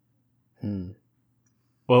 Hmm.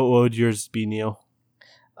 What would yours be, Neil?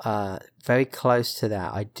 Very close to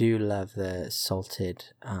that. I do love the salted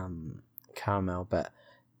caramel, but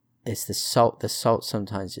it's the salt. The salt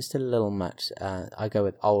sometimes just a little much. I go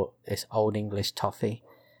with old English toffee.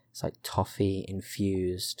 It's like toffee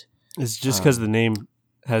infused. It's just because the name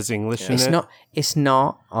has English in It's it. not. It's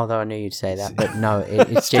not. Although I knew you'd say that, but no,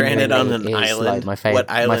 it's Stranded on genuinely an is island. like my favorite.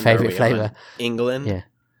 What island My are favorite we flavor. on? England? Yeah,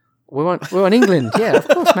 we're on England. Yeah, of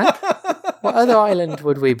course, man. What other island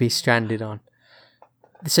would we be stranded on?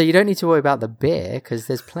 So you don't need to worry about the beer because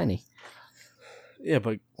there's plenty. Yeah,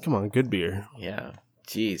 but come on, good beer. Yeah.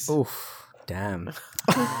 Jeez. Oof, damn.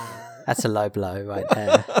 That's a low blow right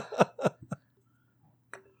there.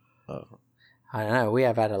 Oh. I don't know. We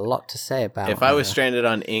have had a lot to say about. If I was stranded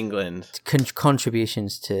on England,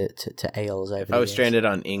 contributions to ales over. if I was stranded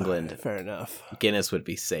on England, Fair enough. Guinness would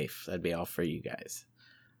be safe. That'd be all for you guys.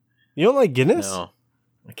 You don't like Guinness? No,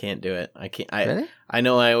 I can't do it. I can't. Really? I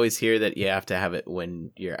know. I always hear that you have to have it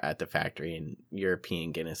when you're at the factory, and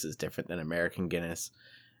European Guinness is different than American Guinness,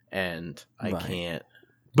 and I Right. can't.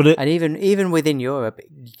 But it, And even within Europe,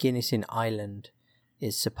 Guinness in Ireland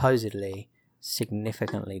is supposedly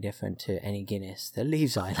significantly different to any Guinness that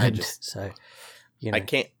leaves Ireland. So, I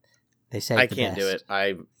can't. They say I can't do it.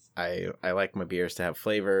 I like my beers to have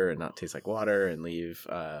flavor and not taste like water, and leave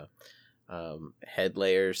head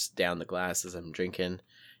layers down the glass as I'm drinking,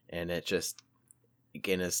 and it just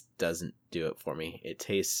Guinness doesn't do it for me. It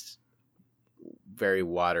tastes very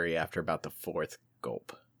watery after about the fourth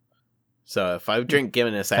gulp. So if I drink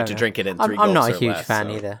Guinness, I have to drink it in 3 gulps I'm not a or huge less, fan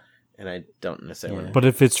so- either. and I don't necessarily. Yeah. but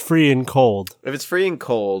if it's free and cold, If it's free and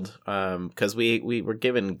cold, because we were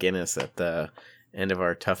given Guinness at the end of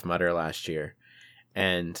our Tough Mudder last year,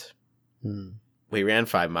 and we ran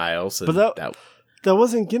 5 miles. And But that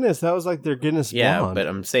wasn't Guinness. That was like their Guinness yeah, Blonde. but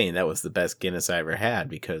I'm saying that was the best Guinness I ever had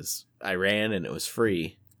because I ran and it was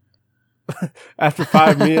free. After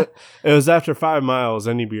 5 meal, it was after 5 miles.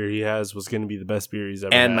 Any beer he has was going to be the best beer he's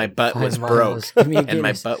ever And had. my butt 5 was miles. broke. Give me a And my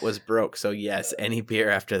Guinness. butt was broke. So yes, any beer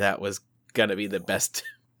after that was gonna be the best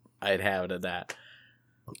I'd have of that.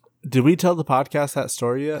 Did we tell the podcast that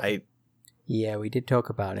story yet? Yeah, we did talk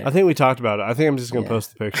about it. I think we talked about it. I think I'm just going to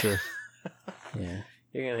post the picture. Yeah.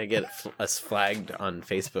 You're going to get us flagged on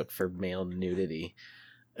Facebook for male nudity.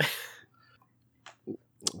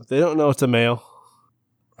 They don't know it's a male.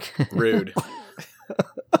 Rude.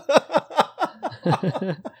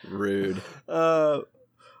 Rude.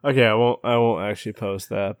 Okay, I won't actually post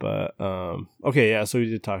that, but okay, yeah, so we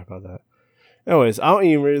did talk about that. Anyways, I don't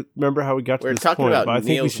even remember how we got to this point, but I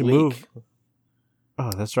think we should move.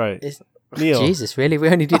 Oh, that's right. Neil. Jesus, really? We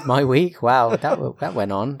only did my week? Wow, that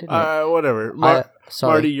went on, didn't it? Whatever.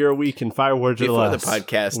 Marty, your week in 5 words or less. Before the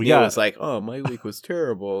podcast, Neil was like, "Oh, my week was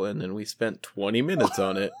terrible," and then we spent 20 minutes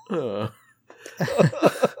on it. Well,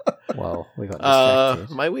 we got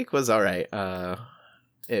distracted. My week was all right.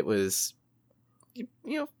 It was,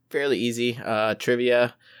 fairly easy.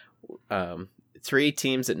 Trivia. 3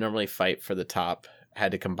 teams that normally fight for the top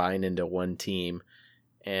had to combine into one team,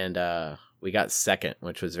 and we got second,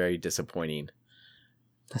 which was very disappointing.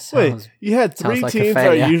 Wait, you had 3 teams that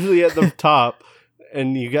are usually at the top,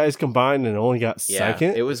 and you guys combined and only got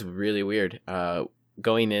second? It was really weird.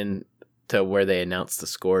 Going in to where they announced the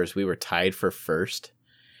scores, we were tied for first.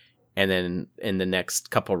 And then in the next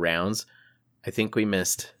couple rounds, I think we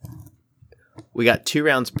got 2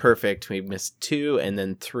 rounds perfect. We missed 2 and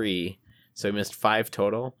then 3. So we missed 5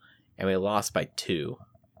 total, and we lost by 2.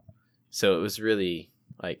 So it was really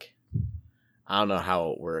like, I don't know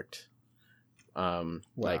how it worked.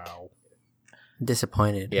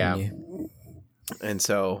 Disappointed. Yeah. And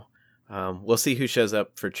so we'll see who shows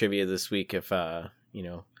up for trivia this week. If we're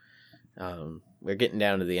getting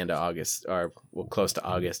down to the end of August, or close to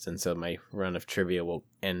August, and so my run of trivia will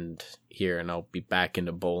end here, and I'll be back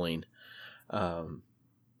into bowling.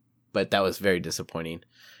 But that was very disappointing.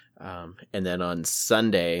 And then on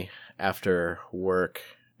Sunday after work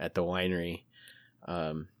at the winery,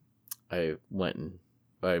 I went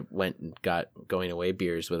and got going away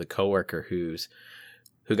beers with a coworker who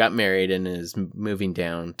got married and is moving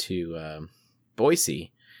down to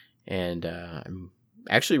Boise, and I'm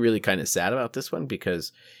actually really kind of sad about this one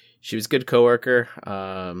because she was a good coworker,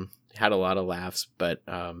 had a lot of laughs, but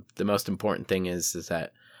the most important thing is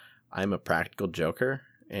that I'm a practical joker,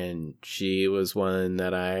 and she was one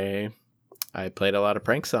that I played a lot of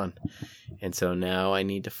pranks on, and so now I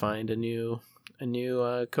need to find a new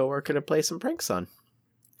coworker to play some pranks on.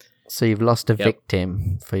 So you've lost a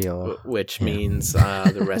victim for your... Which means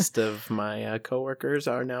the rest of my coworkers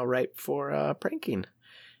are now ripe for pranking.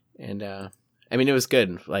 And, I mean, it was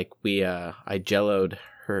good. Like, I jelloed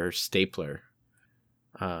her stapler,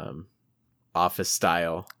 office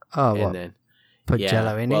style. Oh, and what? Then, put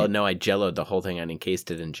Jello in it? Well, no, I jelloed the whole thing. I encased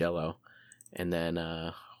it in Jello. And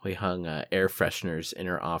then we hung air fresheners in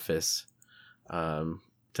her office to,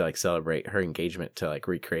 like, celebrate her engagement, to, like,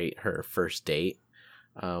 recreate her first date.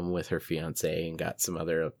 With her fiance, and got some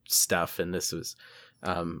other stuff, and this was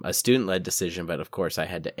a student-led decision, but of course I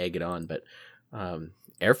had to egg it on. But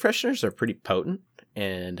air fresheners are pretty potent,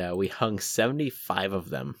 and we hung 75 of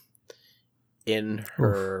them in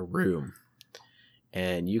her room,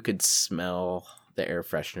 and you could smell the air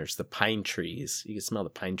fresheners, the pine trees. You could smell the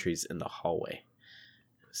pine trees in the hallway.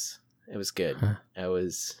 It was good.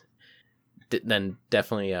 Then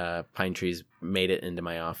definitely pine trees made it into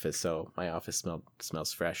my office, so my office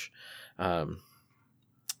smells fresh.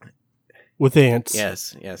 With ants.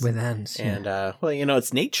 Yes. With ants. And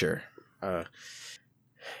it's nature.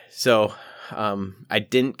 So I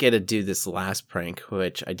didn't get to do this last prank,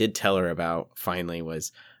 which I did tell her about finally,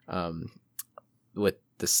 was with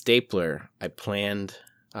the stapler. I planned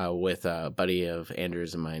with a buddy of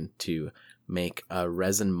Andrew's and mine to make a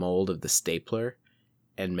resin mold of the stapler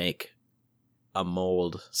and make a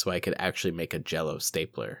mold so I could actually make a Jello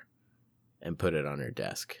stapler and put it on her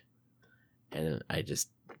desk. And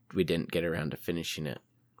we didn't get around to finishing it.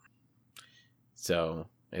 So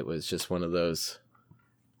it was just one of those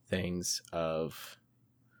things of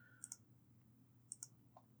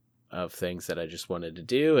things that I just wanted to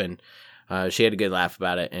do. And she had a good laugh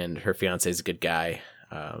about it, and her fiance's a good guy.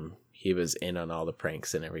 He was in on all the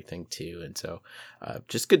pranks and everything too. And so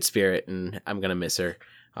just good spirit, and I'm going to miss her.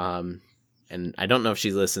 And I don't know if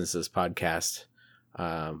she listens to this podcast,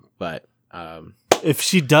 but if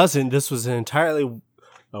she doesn't, this was entirely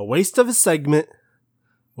a waste of a segment.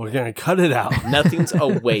 We're going to cut it out. Nothing's a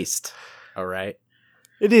waste. All right.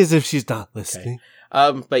 It is if she's not listening.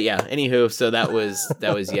 Okay. But yeah, anywho, so that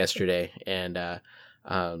was yesterday. And,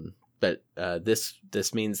 but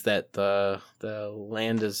this means that the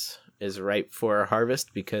land is ripe for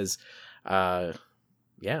harvest because, I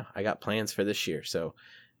got plans for this year. So,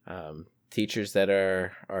 teachers that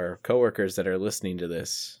are coworkers that are listening to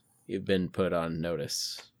this, you've been put on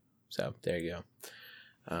notice. So there you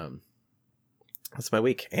go. That's my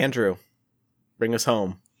week. Andrew, bring us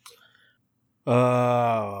home.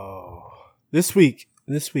 This week.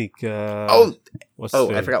 I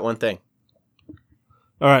forgot one thing.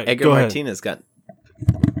 All right, Edgar Martinez got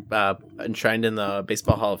enshrined in the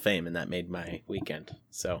Baseball Hall of Fame, and that made my weekend.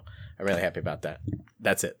 So I'm really happy about that.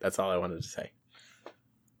 That's it. That's all I wanted to say.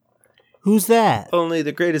 Who's that? Only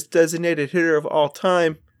the greatest designated hitter of all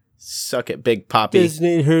time. Suck it, Big Poppy.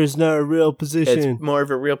 Designated hitter is not a real position. It's more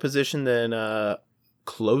of a real position than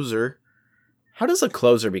closer. How does a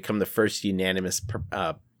closer become the first unanimous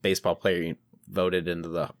baseball player voted into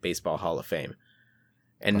the Baseball Hall of Fame?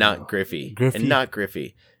 And not Griffey. And not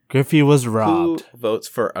Griffey. Griffey was robbed. Who votes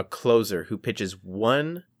for a closer who pitches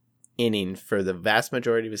one inning for the vast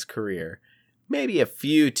majority of his career? Maybe a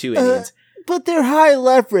few 2 innings. But they're high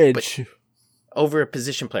leverage. Over a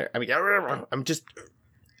position player. I mean, I'm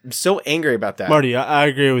so angry about that. Marty, I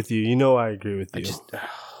agree with you. You know I agree with you.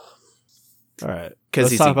 All right.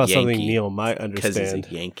 Let's talk about something Neil might understand. Because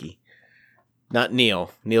he's a Yankee. Not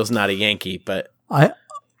Neil. Neil's not a Yankee, but...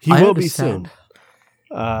 He will be soon.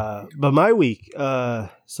 But my week,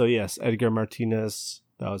 so yes, Edgar Martinez,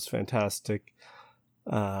 that was fantastic.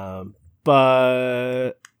 But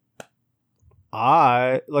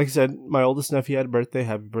like I said, my oldest nephew had a birthday.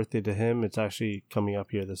 Happy birthday to him. It's actually coming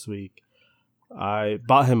up here this week. I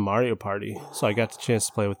bought him Mario Party, so I got the chance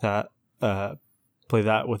to play with that. Play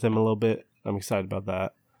that with him a little bit. I'm excited about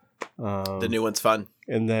that. The new one's fun.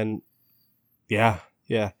 And then, yeah.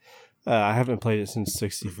 I haven't played it since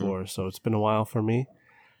 64, so it's been a while for me.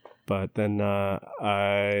 But then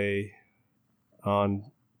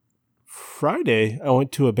on Friday, I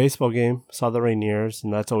went to a baseball game, saw the Rainiers,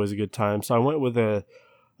 and that's always a good time. So I went with a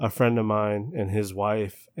friend of mine and his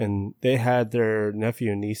wife, and they had their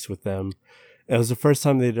nephew and niece with them. It was the first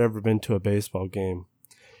time they'd ever been to a baseball game.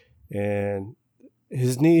 And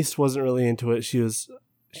his niece wasn't really into it. She was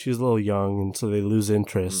a little young, and so they lose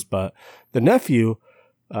interest. But the nephew,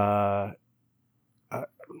 I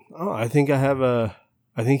think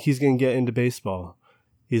he's going to get into baseball.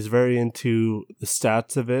 He's very into the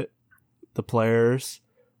stats of it, the players,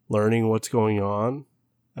 learning what's going on.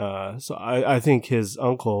 So I think his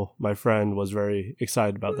uncle, my friend, was very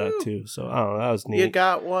excited about that too. So I don't know, that was neat. You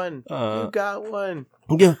got one. You got one.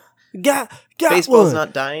 Yeah, got Baseball's one.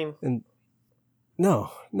 not dying. And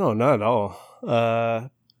no, not at all. And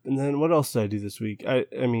then what else did I do this week? I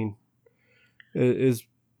mean, it is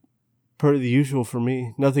per the usual for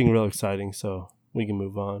me. Nothing real exciting, so we can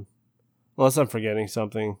move on. Unless I'm forgetting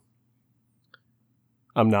something.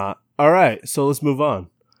 I'm not. All right, so let's move on.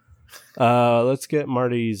 Let's get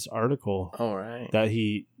Marty's article. All right. That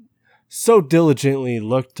he so diligently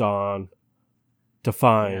looked on to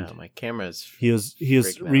find. Yeah, my camera's He was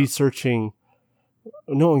researching.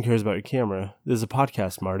 No one cares about your camera. This is a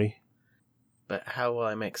podcast, Marty. But how will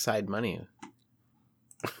I make side money?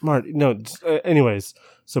 Marty, no. Anyways,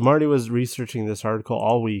 so Marty was researching this article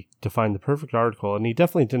all week to find the perfect article, and he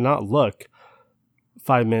definitely did not look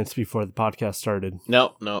 5 minutes before the podcast started.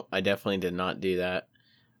 No, I definitely did not do that.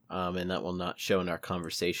 And that will not show in our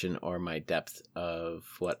conversation or my depth of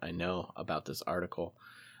what I know about this article.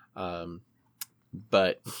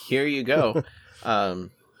 But here you go.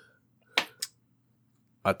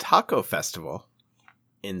 A taco festival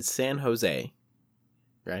in San Jose,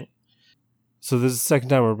 right? So this is the second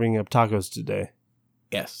time we're bringing up tacos today.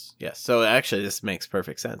 Yes. So actually, this makes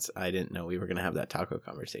perfect sense. I didn't know we were going to have that taco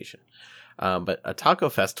conversation. But a taco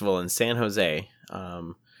festival in San Jose,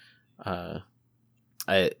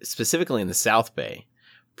 specifically in the South Bay,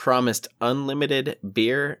 promised unlimited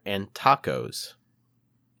beer and tacos.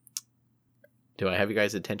 Do I have you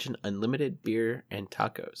guys' attention? Unlimited beer and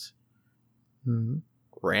tacos. Mm-hmm.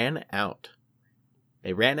 Ran out.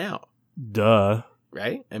 They ran out. Duh.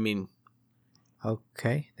 Right? I mean...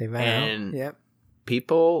 Okay, they ran out. Yep.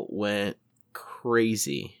 People went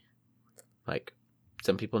crazy. Like,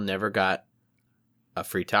 some people never got a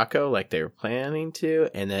free taco like they were planning to,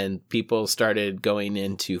 and then people started going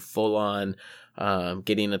into full-on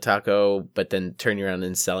getting a taco, but then turning around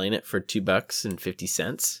and selling it for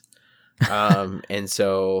 $2.50. And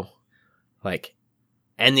so, like,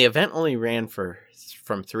 and the event only ran from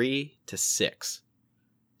 3 to 6.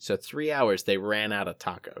 So 3 hours they ran out of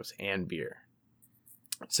tacos and beer.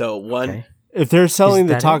 So Okay. If they're selling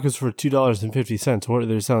the tacos for $2.50, what are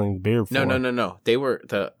they selling the beer for? No.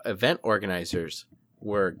 The event organizers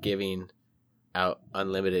were giving out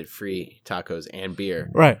unlimited free tacos and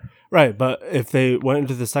beer. Right. But if they went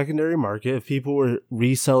into the secondary market, if people were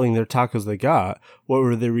reselling their tacos they got, what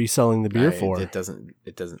were they reselling the beer for? It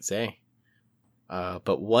doesn't say.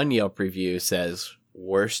 but one Yelp review says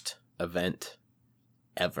worst event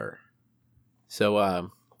ever.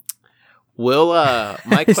 So, Will,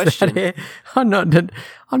 my question. I'm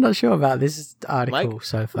not sure about this article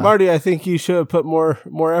so far. Marty, I think you should have put more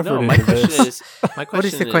effort into this. What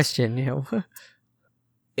is the question?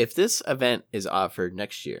 If this event is offered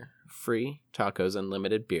next year, free tacos,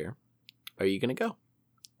 unlimited beer, are you going to go?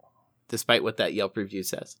 Despite what that Yelp review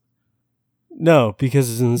says. No, because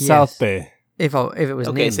it's in South Bay. If it was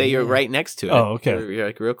okay, say you're right next to it. Oh, okay. You're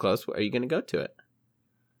like real close. Are you going to go to it?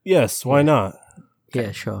 Yes, why not? Okay.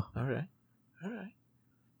 Yeah, sure. All right.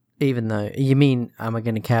 Even though, you mean, am I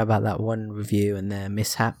going to care about that one review and their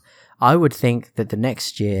mishap? I would think that the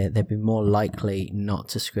next year they'd be more likely not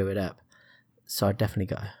to screw it up. So I'd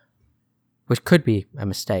definitely go. Which could be a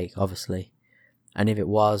mistake, obviously. And if it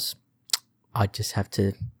was, I'd just have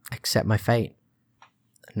to accept my fate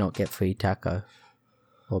and not get free taco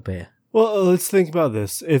or beer. Well, let's think about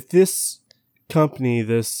this. If this company,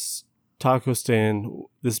 this taco stand,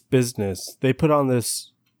 this business, they put on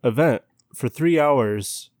this event for 3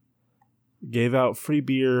 hours, gave out free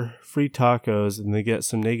beer, free tacos, and they get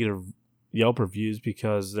some negative Yelp reviews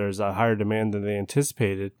because there's a higher demand than they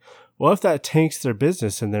anticipated. Well, if that tanks their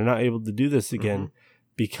business and they're not able to do this again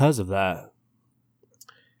because of that.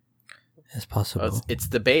 It's possible. Well, it's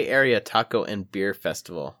the Bay Area Taco and Beer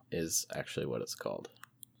Festival is actually what it's called.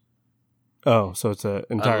 Oh, so it's an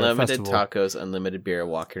entire unlimited festival. Tacos, unlimited beer,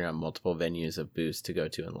 walking around multiple venues of booths to go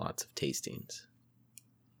to and lots of tastings.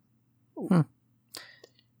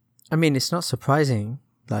 I mean, it's not surprising.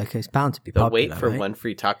 Like, it's bound to be the popular, wait for right? one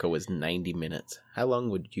free taco was 90 minutes. How long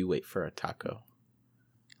would you wait for a taco?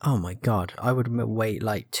 Oh my god, I would wait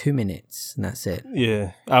like 2 minutes and that's it.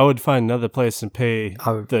 Yeah, I would find another place and pay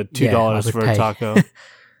the $2 for a taco.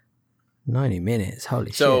 90 minutes, holy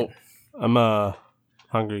shit. So, I'm a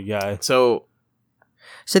hungry guy. So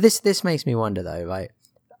this makes me wonder though, right?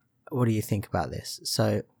 What do you think about this?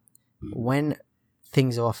 So, when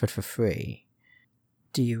things are offered for free,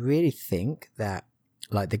 do you really think that,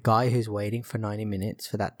 like, the guy who's waiting for 90 minutes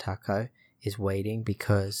for that taco is waiting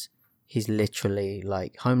because he's literally,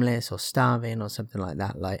 like, homeless or starving or something like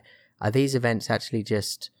that? Like, are these events actually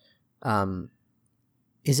just,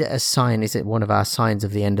 is it a sign, is it one of our signs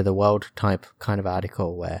of the end of the world type kind of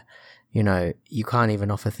article where, you know, you can't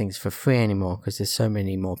even offer things for free anymore because there's so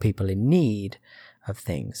many more people in need of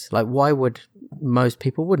things? Like, why would most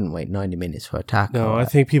people wouldn't wait 90 minutes for a taco? No, I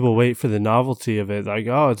think people wait for the novelty of it. Like,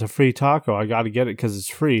 oh, it's a free taco. I got to get it because it's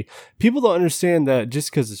free. People don't understand that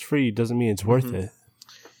just because it's free doesn't mean it's worth it.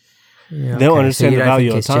 Yeah, they don't understand the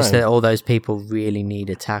value of it's time. It's just that all those people really need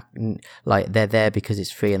a taco. Like, they're there because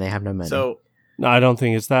it's free and they have no money. So, no, I don't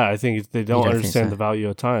think it's that. I think they don't understand the value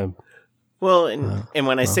of time. Well, and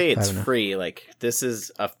when I say it's free, like, this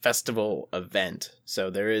is a festival event.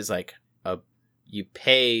 So there is like you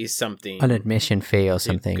pay something, an admission fee or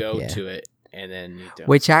something, to go to it, and then you don't.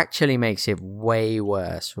 Which actually makes it way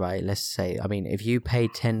worse, right? Let's say, I mean, if you pay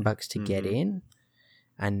 $10 to get in,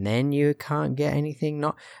 and then you can't get anything,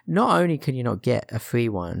 not only can you not get a free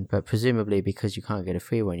one, but presumably because you can't get a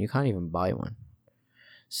free one, you can't even buy one.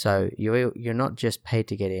 So you're not just paid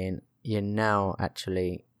to get in, you now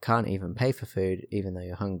actually can't even pay for food, even though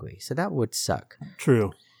you're hungry. So that would suck.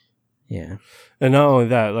 True. Yeah. And not only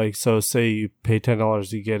that, like, so say you pay $10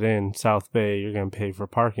 to get in South Bay, you're going to pay for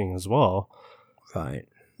parking as well. Right.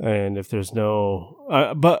 And if there's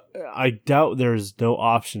no, but I doubt there's no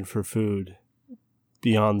option for food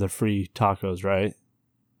beyond the free tacos, right?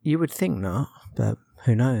 You would think not, but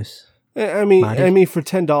who knows? I mean, for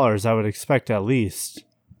 $10, I would expect at least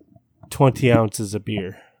 20 ounces of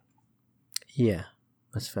beer. Yeah,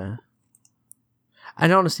 that's fair.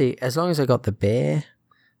 And honestly, as long as I got the beer,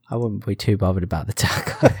 I wouldn't be too bothered about the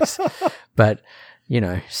tacos. But, you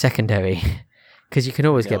know, secondary, because you can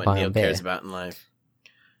always get by on beer. Cares about in life.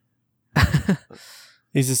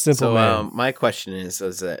 He's a simple man. My question is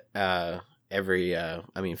that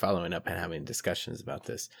following up and having discussions about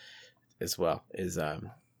this as well, is I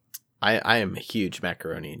am a huge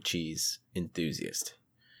macaroni and cheese enthusiast.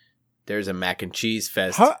 There's a mac and cheese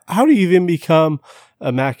fest. How do you even become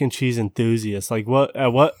a mac and cheese enthusiast? Like,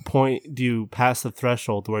 at what point do you pass the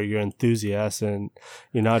threshold where you're enthusiast and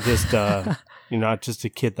you're not just a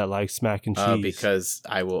kid that likes mac and cheese? Because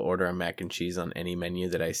I will order a mac and cheese on any menu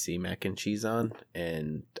that I see mac and cheese on,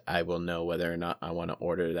 and I will know whether or not I want to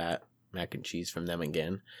order that mac and cheese from them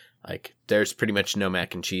again. Like, there's pretty much no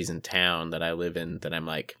mac and cheese in town that I live in that I'm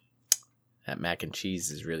like, that mac and cheese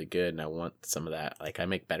is really good and I want some of that. Like, I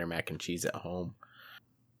make better mac and cheese at home.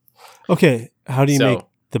 Okay, how do you make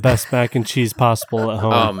the best mac and cheese possible at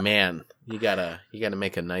home? Oh man, You gotta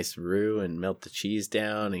make a nice roux and melt the cheese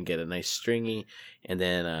down and get a nice stringy, and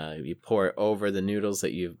then you pour it over the noodles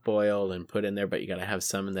that you've boiled and put in there. But you gotta have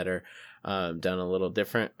some that are done a little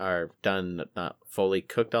different, or done not fully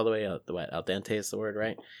cooked all the way. Al dente is the word,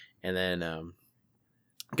 right? And then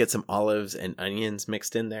get some olives and onions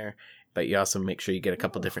mixed in there. But you also make sure you get a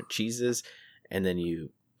couple different cheeses, and then you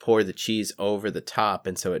pour the cheese over the top,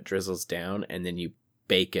 and so it drizzles down, and then you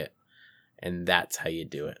bake it, and that's how you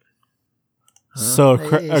do it. So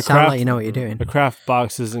it sounds like you know what you're doing. A Kraft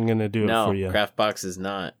box isn't going to do it for you. No, Kraft box is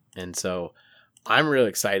not. And so I'm really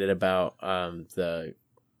excited about the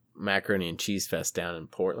Macaroni and Cheese Fest down in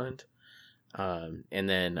Portland. And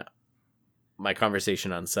then my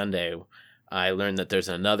conversation on Sunday, I learned that there's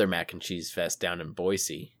another Mac and Cheese Fest down in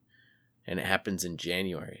Boise, and it happens in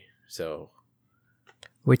January. So,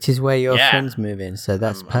 which is where your friends move in. So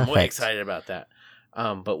that's perfect. I'm way excited about that.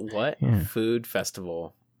 But what food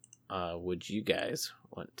festival would you guys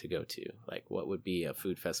want to go to? Like, what would be a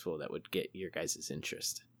food festival that would get your guys'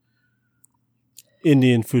 interest?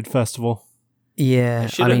 Indian food festival. Yeah, I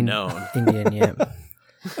should have known. Indian, yeah.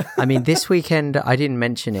 I mean, this weekend, I didn't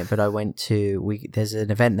mention it, but I went to, there's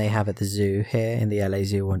an event they have at the zoo here in the LA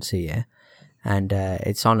Zoo once a year. And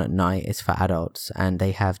it's on at night. It's for adults. And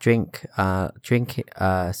they have drink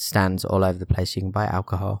stands all over the place. You can buy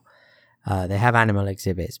alcohol. They have animal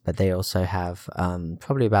exhibits, but they also have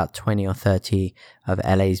probably about 20 or 30 of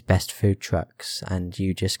LA's best food trucks. And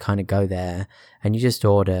you just kind of go there and you just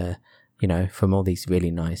order, you know, from all these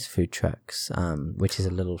really nice food trucks, which is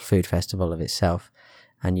a little food festival of itself.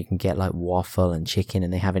 And you can get like waffle and chicken,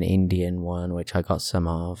 and they have an Indian one, which I got some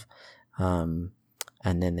of. And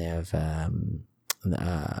then they have,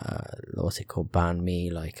 what's it called? Banh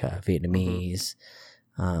mi, like Vietnamese.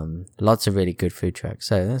 Lots of really good food trucks.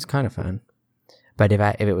 So that's kind of fun. But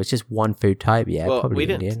if it was just one food type, probably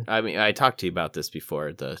Indian. I mean, I talked to you about this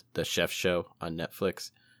before, the chef show on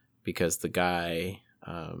Netflix, because the guy,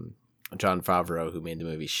 Jon Favreau, who made the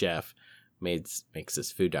movie Chef, makes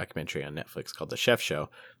this food documentary on Netflix called The Chef Show,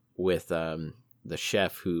 with the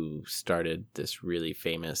chef who started this really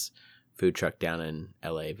famous food truck down in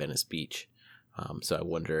LA, Venice Beach. So I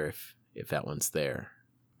wonder if that one's there.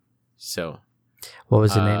 So what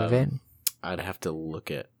was the name of it? I'd have to look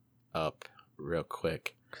it up real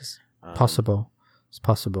quick. Possible. It's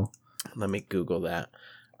possible. Let me Google that.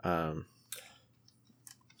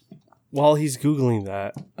 While he's Googling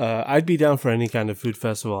that, I'd be down for any kind of food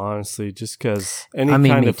festival, honestly, just because any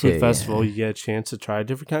kind of food festival, you get a chance to try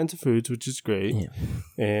different kinds of foods, which is great. Yeah.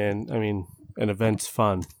 And, I mean, an event's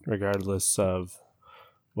fun, regardless of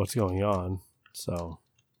what's going on. So,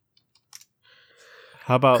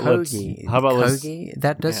 how about Kogi?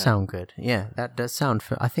 That does sound good. Yeah, that does sound.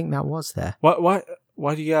 I think that was there.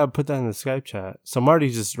 Why do you gotta put that in the Skype chat? So Marty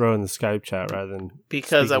just wrote in the Skype chat rather than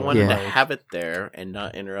because I wanted to have it there and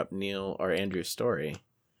not interrupt Neil or Andrew's story.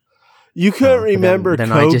 You couldn't remember then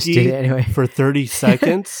Kogi I just did it anyway. For 30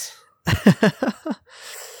 seconds.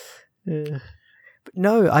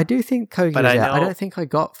 No, I do think Kogi was there. I don't think I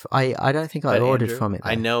got. I don't think I ordered Andrew, from it. Though.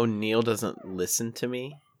 I know Neil doesn't listen to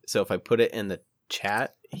me, so if I put it in the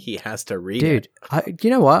chat, he has to read it. Dude, you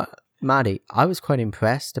know what, Marty? I was quite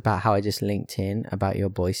impressed about how I just linked in about your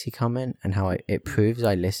Boise comment and how it proves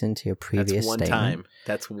I listened to your previous statement.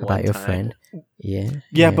 That's one about time. Your friend.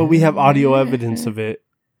 Yeah, but we have audio evidence of it.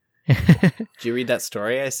 Did you read that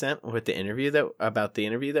story I sent with the interview about the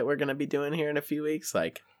interview that we're going to be doing here in a few weeks?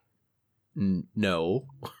 Like, no.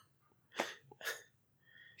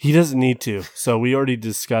 He doesn't need to. So we already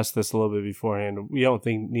discussed this a little bit beforehand. We don't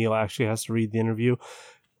think Neil actually has to read the interview.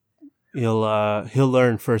 He'll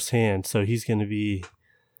learn firsthand. So he's gonna be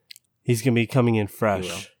coming in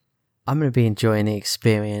fresh. I'm gonna be enjoying the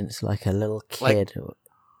experience like a little kid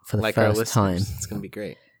for the first time. It's gonna be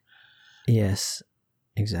great. Yes,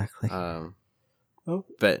 exactly.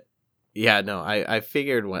 But yeah, no, I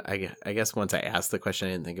figured I guess once I asked the question,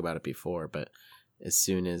 I didn't think about it before, but as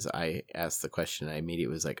soon as I asked the question, I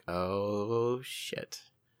immediately was like, oh shit,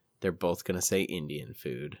 they're both gonna say Indian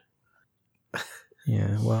food.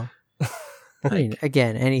 Yeah, well, I mean,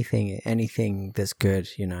 again, anything that's good,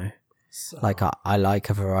 you know. So, like I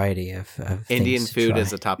like a variety of Indian food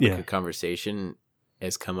as a topic of conversation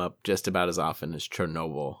has come up just about as often as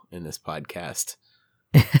Chernobyl in this podcast.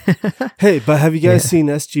 Hey, but have you guys seen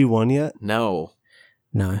SG-1 yet? No.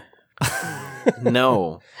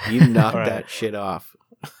 No, you knocked that shit off.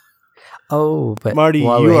 Oh, but Marty, you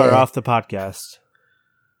are off the podcast.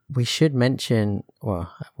 We should mention.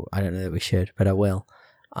 Well, I don't know that we should, but I will.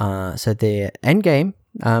 So the Endgame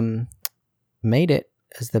made it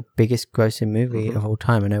as the biggest grossing movie of all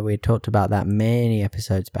time. I know we had talked about that many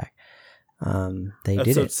episodes back. They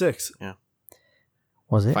did Episode it. 6. Yeah.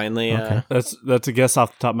 Was it? Finally, Okay. That's a guess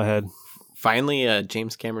off the top of my head. Finally, a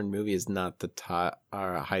James Cameron movie is not the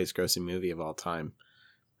highest grossing movie of all time.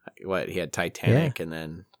 What, he had Titanic and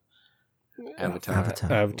then Avatar.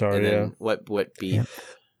 And then what beat? Yep.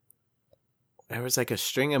 There was like a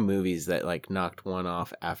string of movies that like knocked one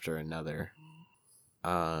off after another.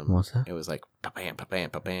 What's that? It was like bam, bam,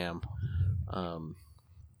 bam.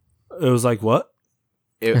 It was like what?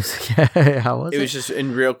 How was it? It was just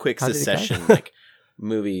in real quick succession, like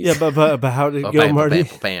movies. Yeah, but how did it go, Marty?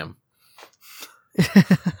 Bam.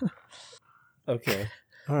 Okay.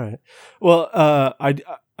 All right. Well,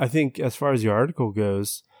 I think as far as your article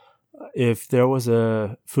goes, if there was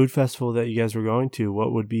a food festival that you guys were going to,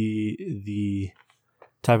 what would be the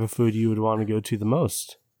type of food you would want to go to the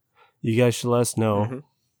most? You guys should let us know. Mm-hmm.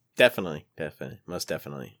 Definitely. Most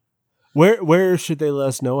definitely. Where should they let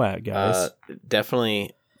us know at, guys?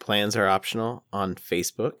 Definitely plans are optional on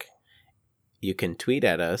Facebook. You can tweet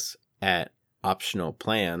at us at optional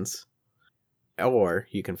plans, or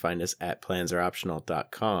you can find us at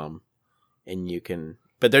plansareoptional.com, and you can.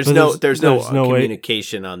 But there's no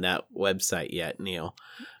communication on that website yet, Neil.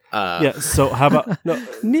 Yeah. So how about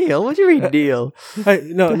Neil? What do you mean, Neil? Hey,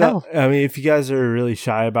 no. I mean, if you guys are really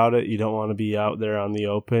shy about it, you don't want to be out there on the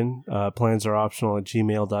open. Plans are optional at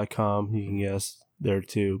gmail.com. You can guess there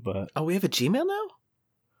too. But we have a Gmail now.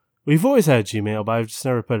 We've always had Gmail, but I've just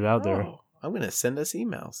never put it out there. I'm gonna send us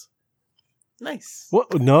emails. Nice.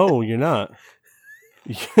 What? No, you're not.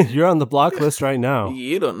 You're on the block list right now.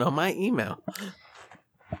 You don't know my email.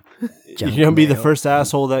 You're going to be the first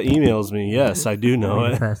asshole that emails me. Yes, I do know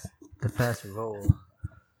it. The first roll.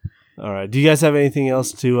 All right. Do you guys have anything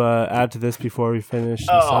else to add to this before we finish this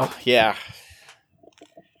up? Yeah.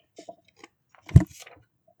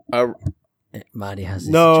 Marty has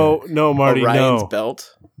this No, Marty, Orion's no.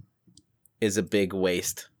 belt is a big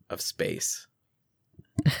waste of space.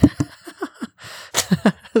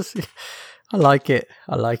 I like it.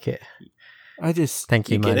 I just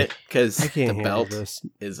thank you, get Marty. it because the belt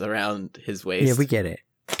is around his waist. Yeah, we get it.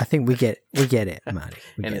 I think we get it, Marty.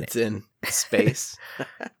 And it's in space.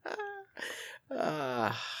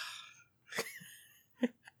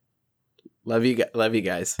 Love you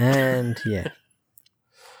guys. And yeah.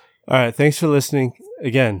 All right. Thanks for listening.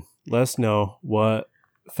 Again, let us know what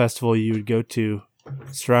festival you would go to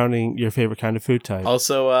surrounding your favorite kind of food type.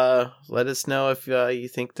 Also, let us know if you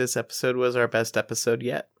think this episode was our best episode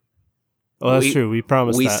yet. Oh, that's true. We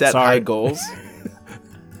promised that. We set high goals.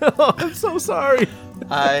 Oh, I'm so sorry.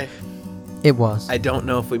 It was. I don't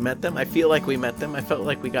know if we met them. I feel like we met them. I felt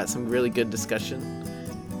like we got some really good discussion.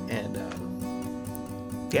 And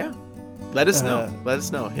yeah. Let us know.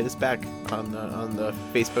 Hit us back on the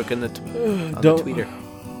Facebook and the Twitter.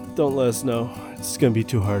 Don't let us know. It's gonna be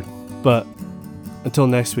too hard. But until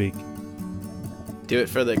next week. Do it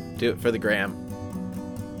for the gram.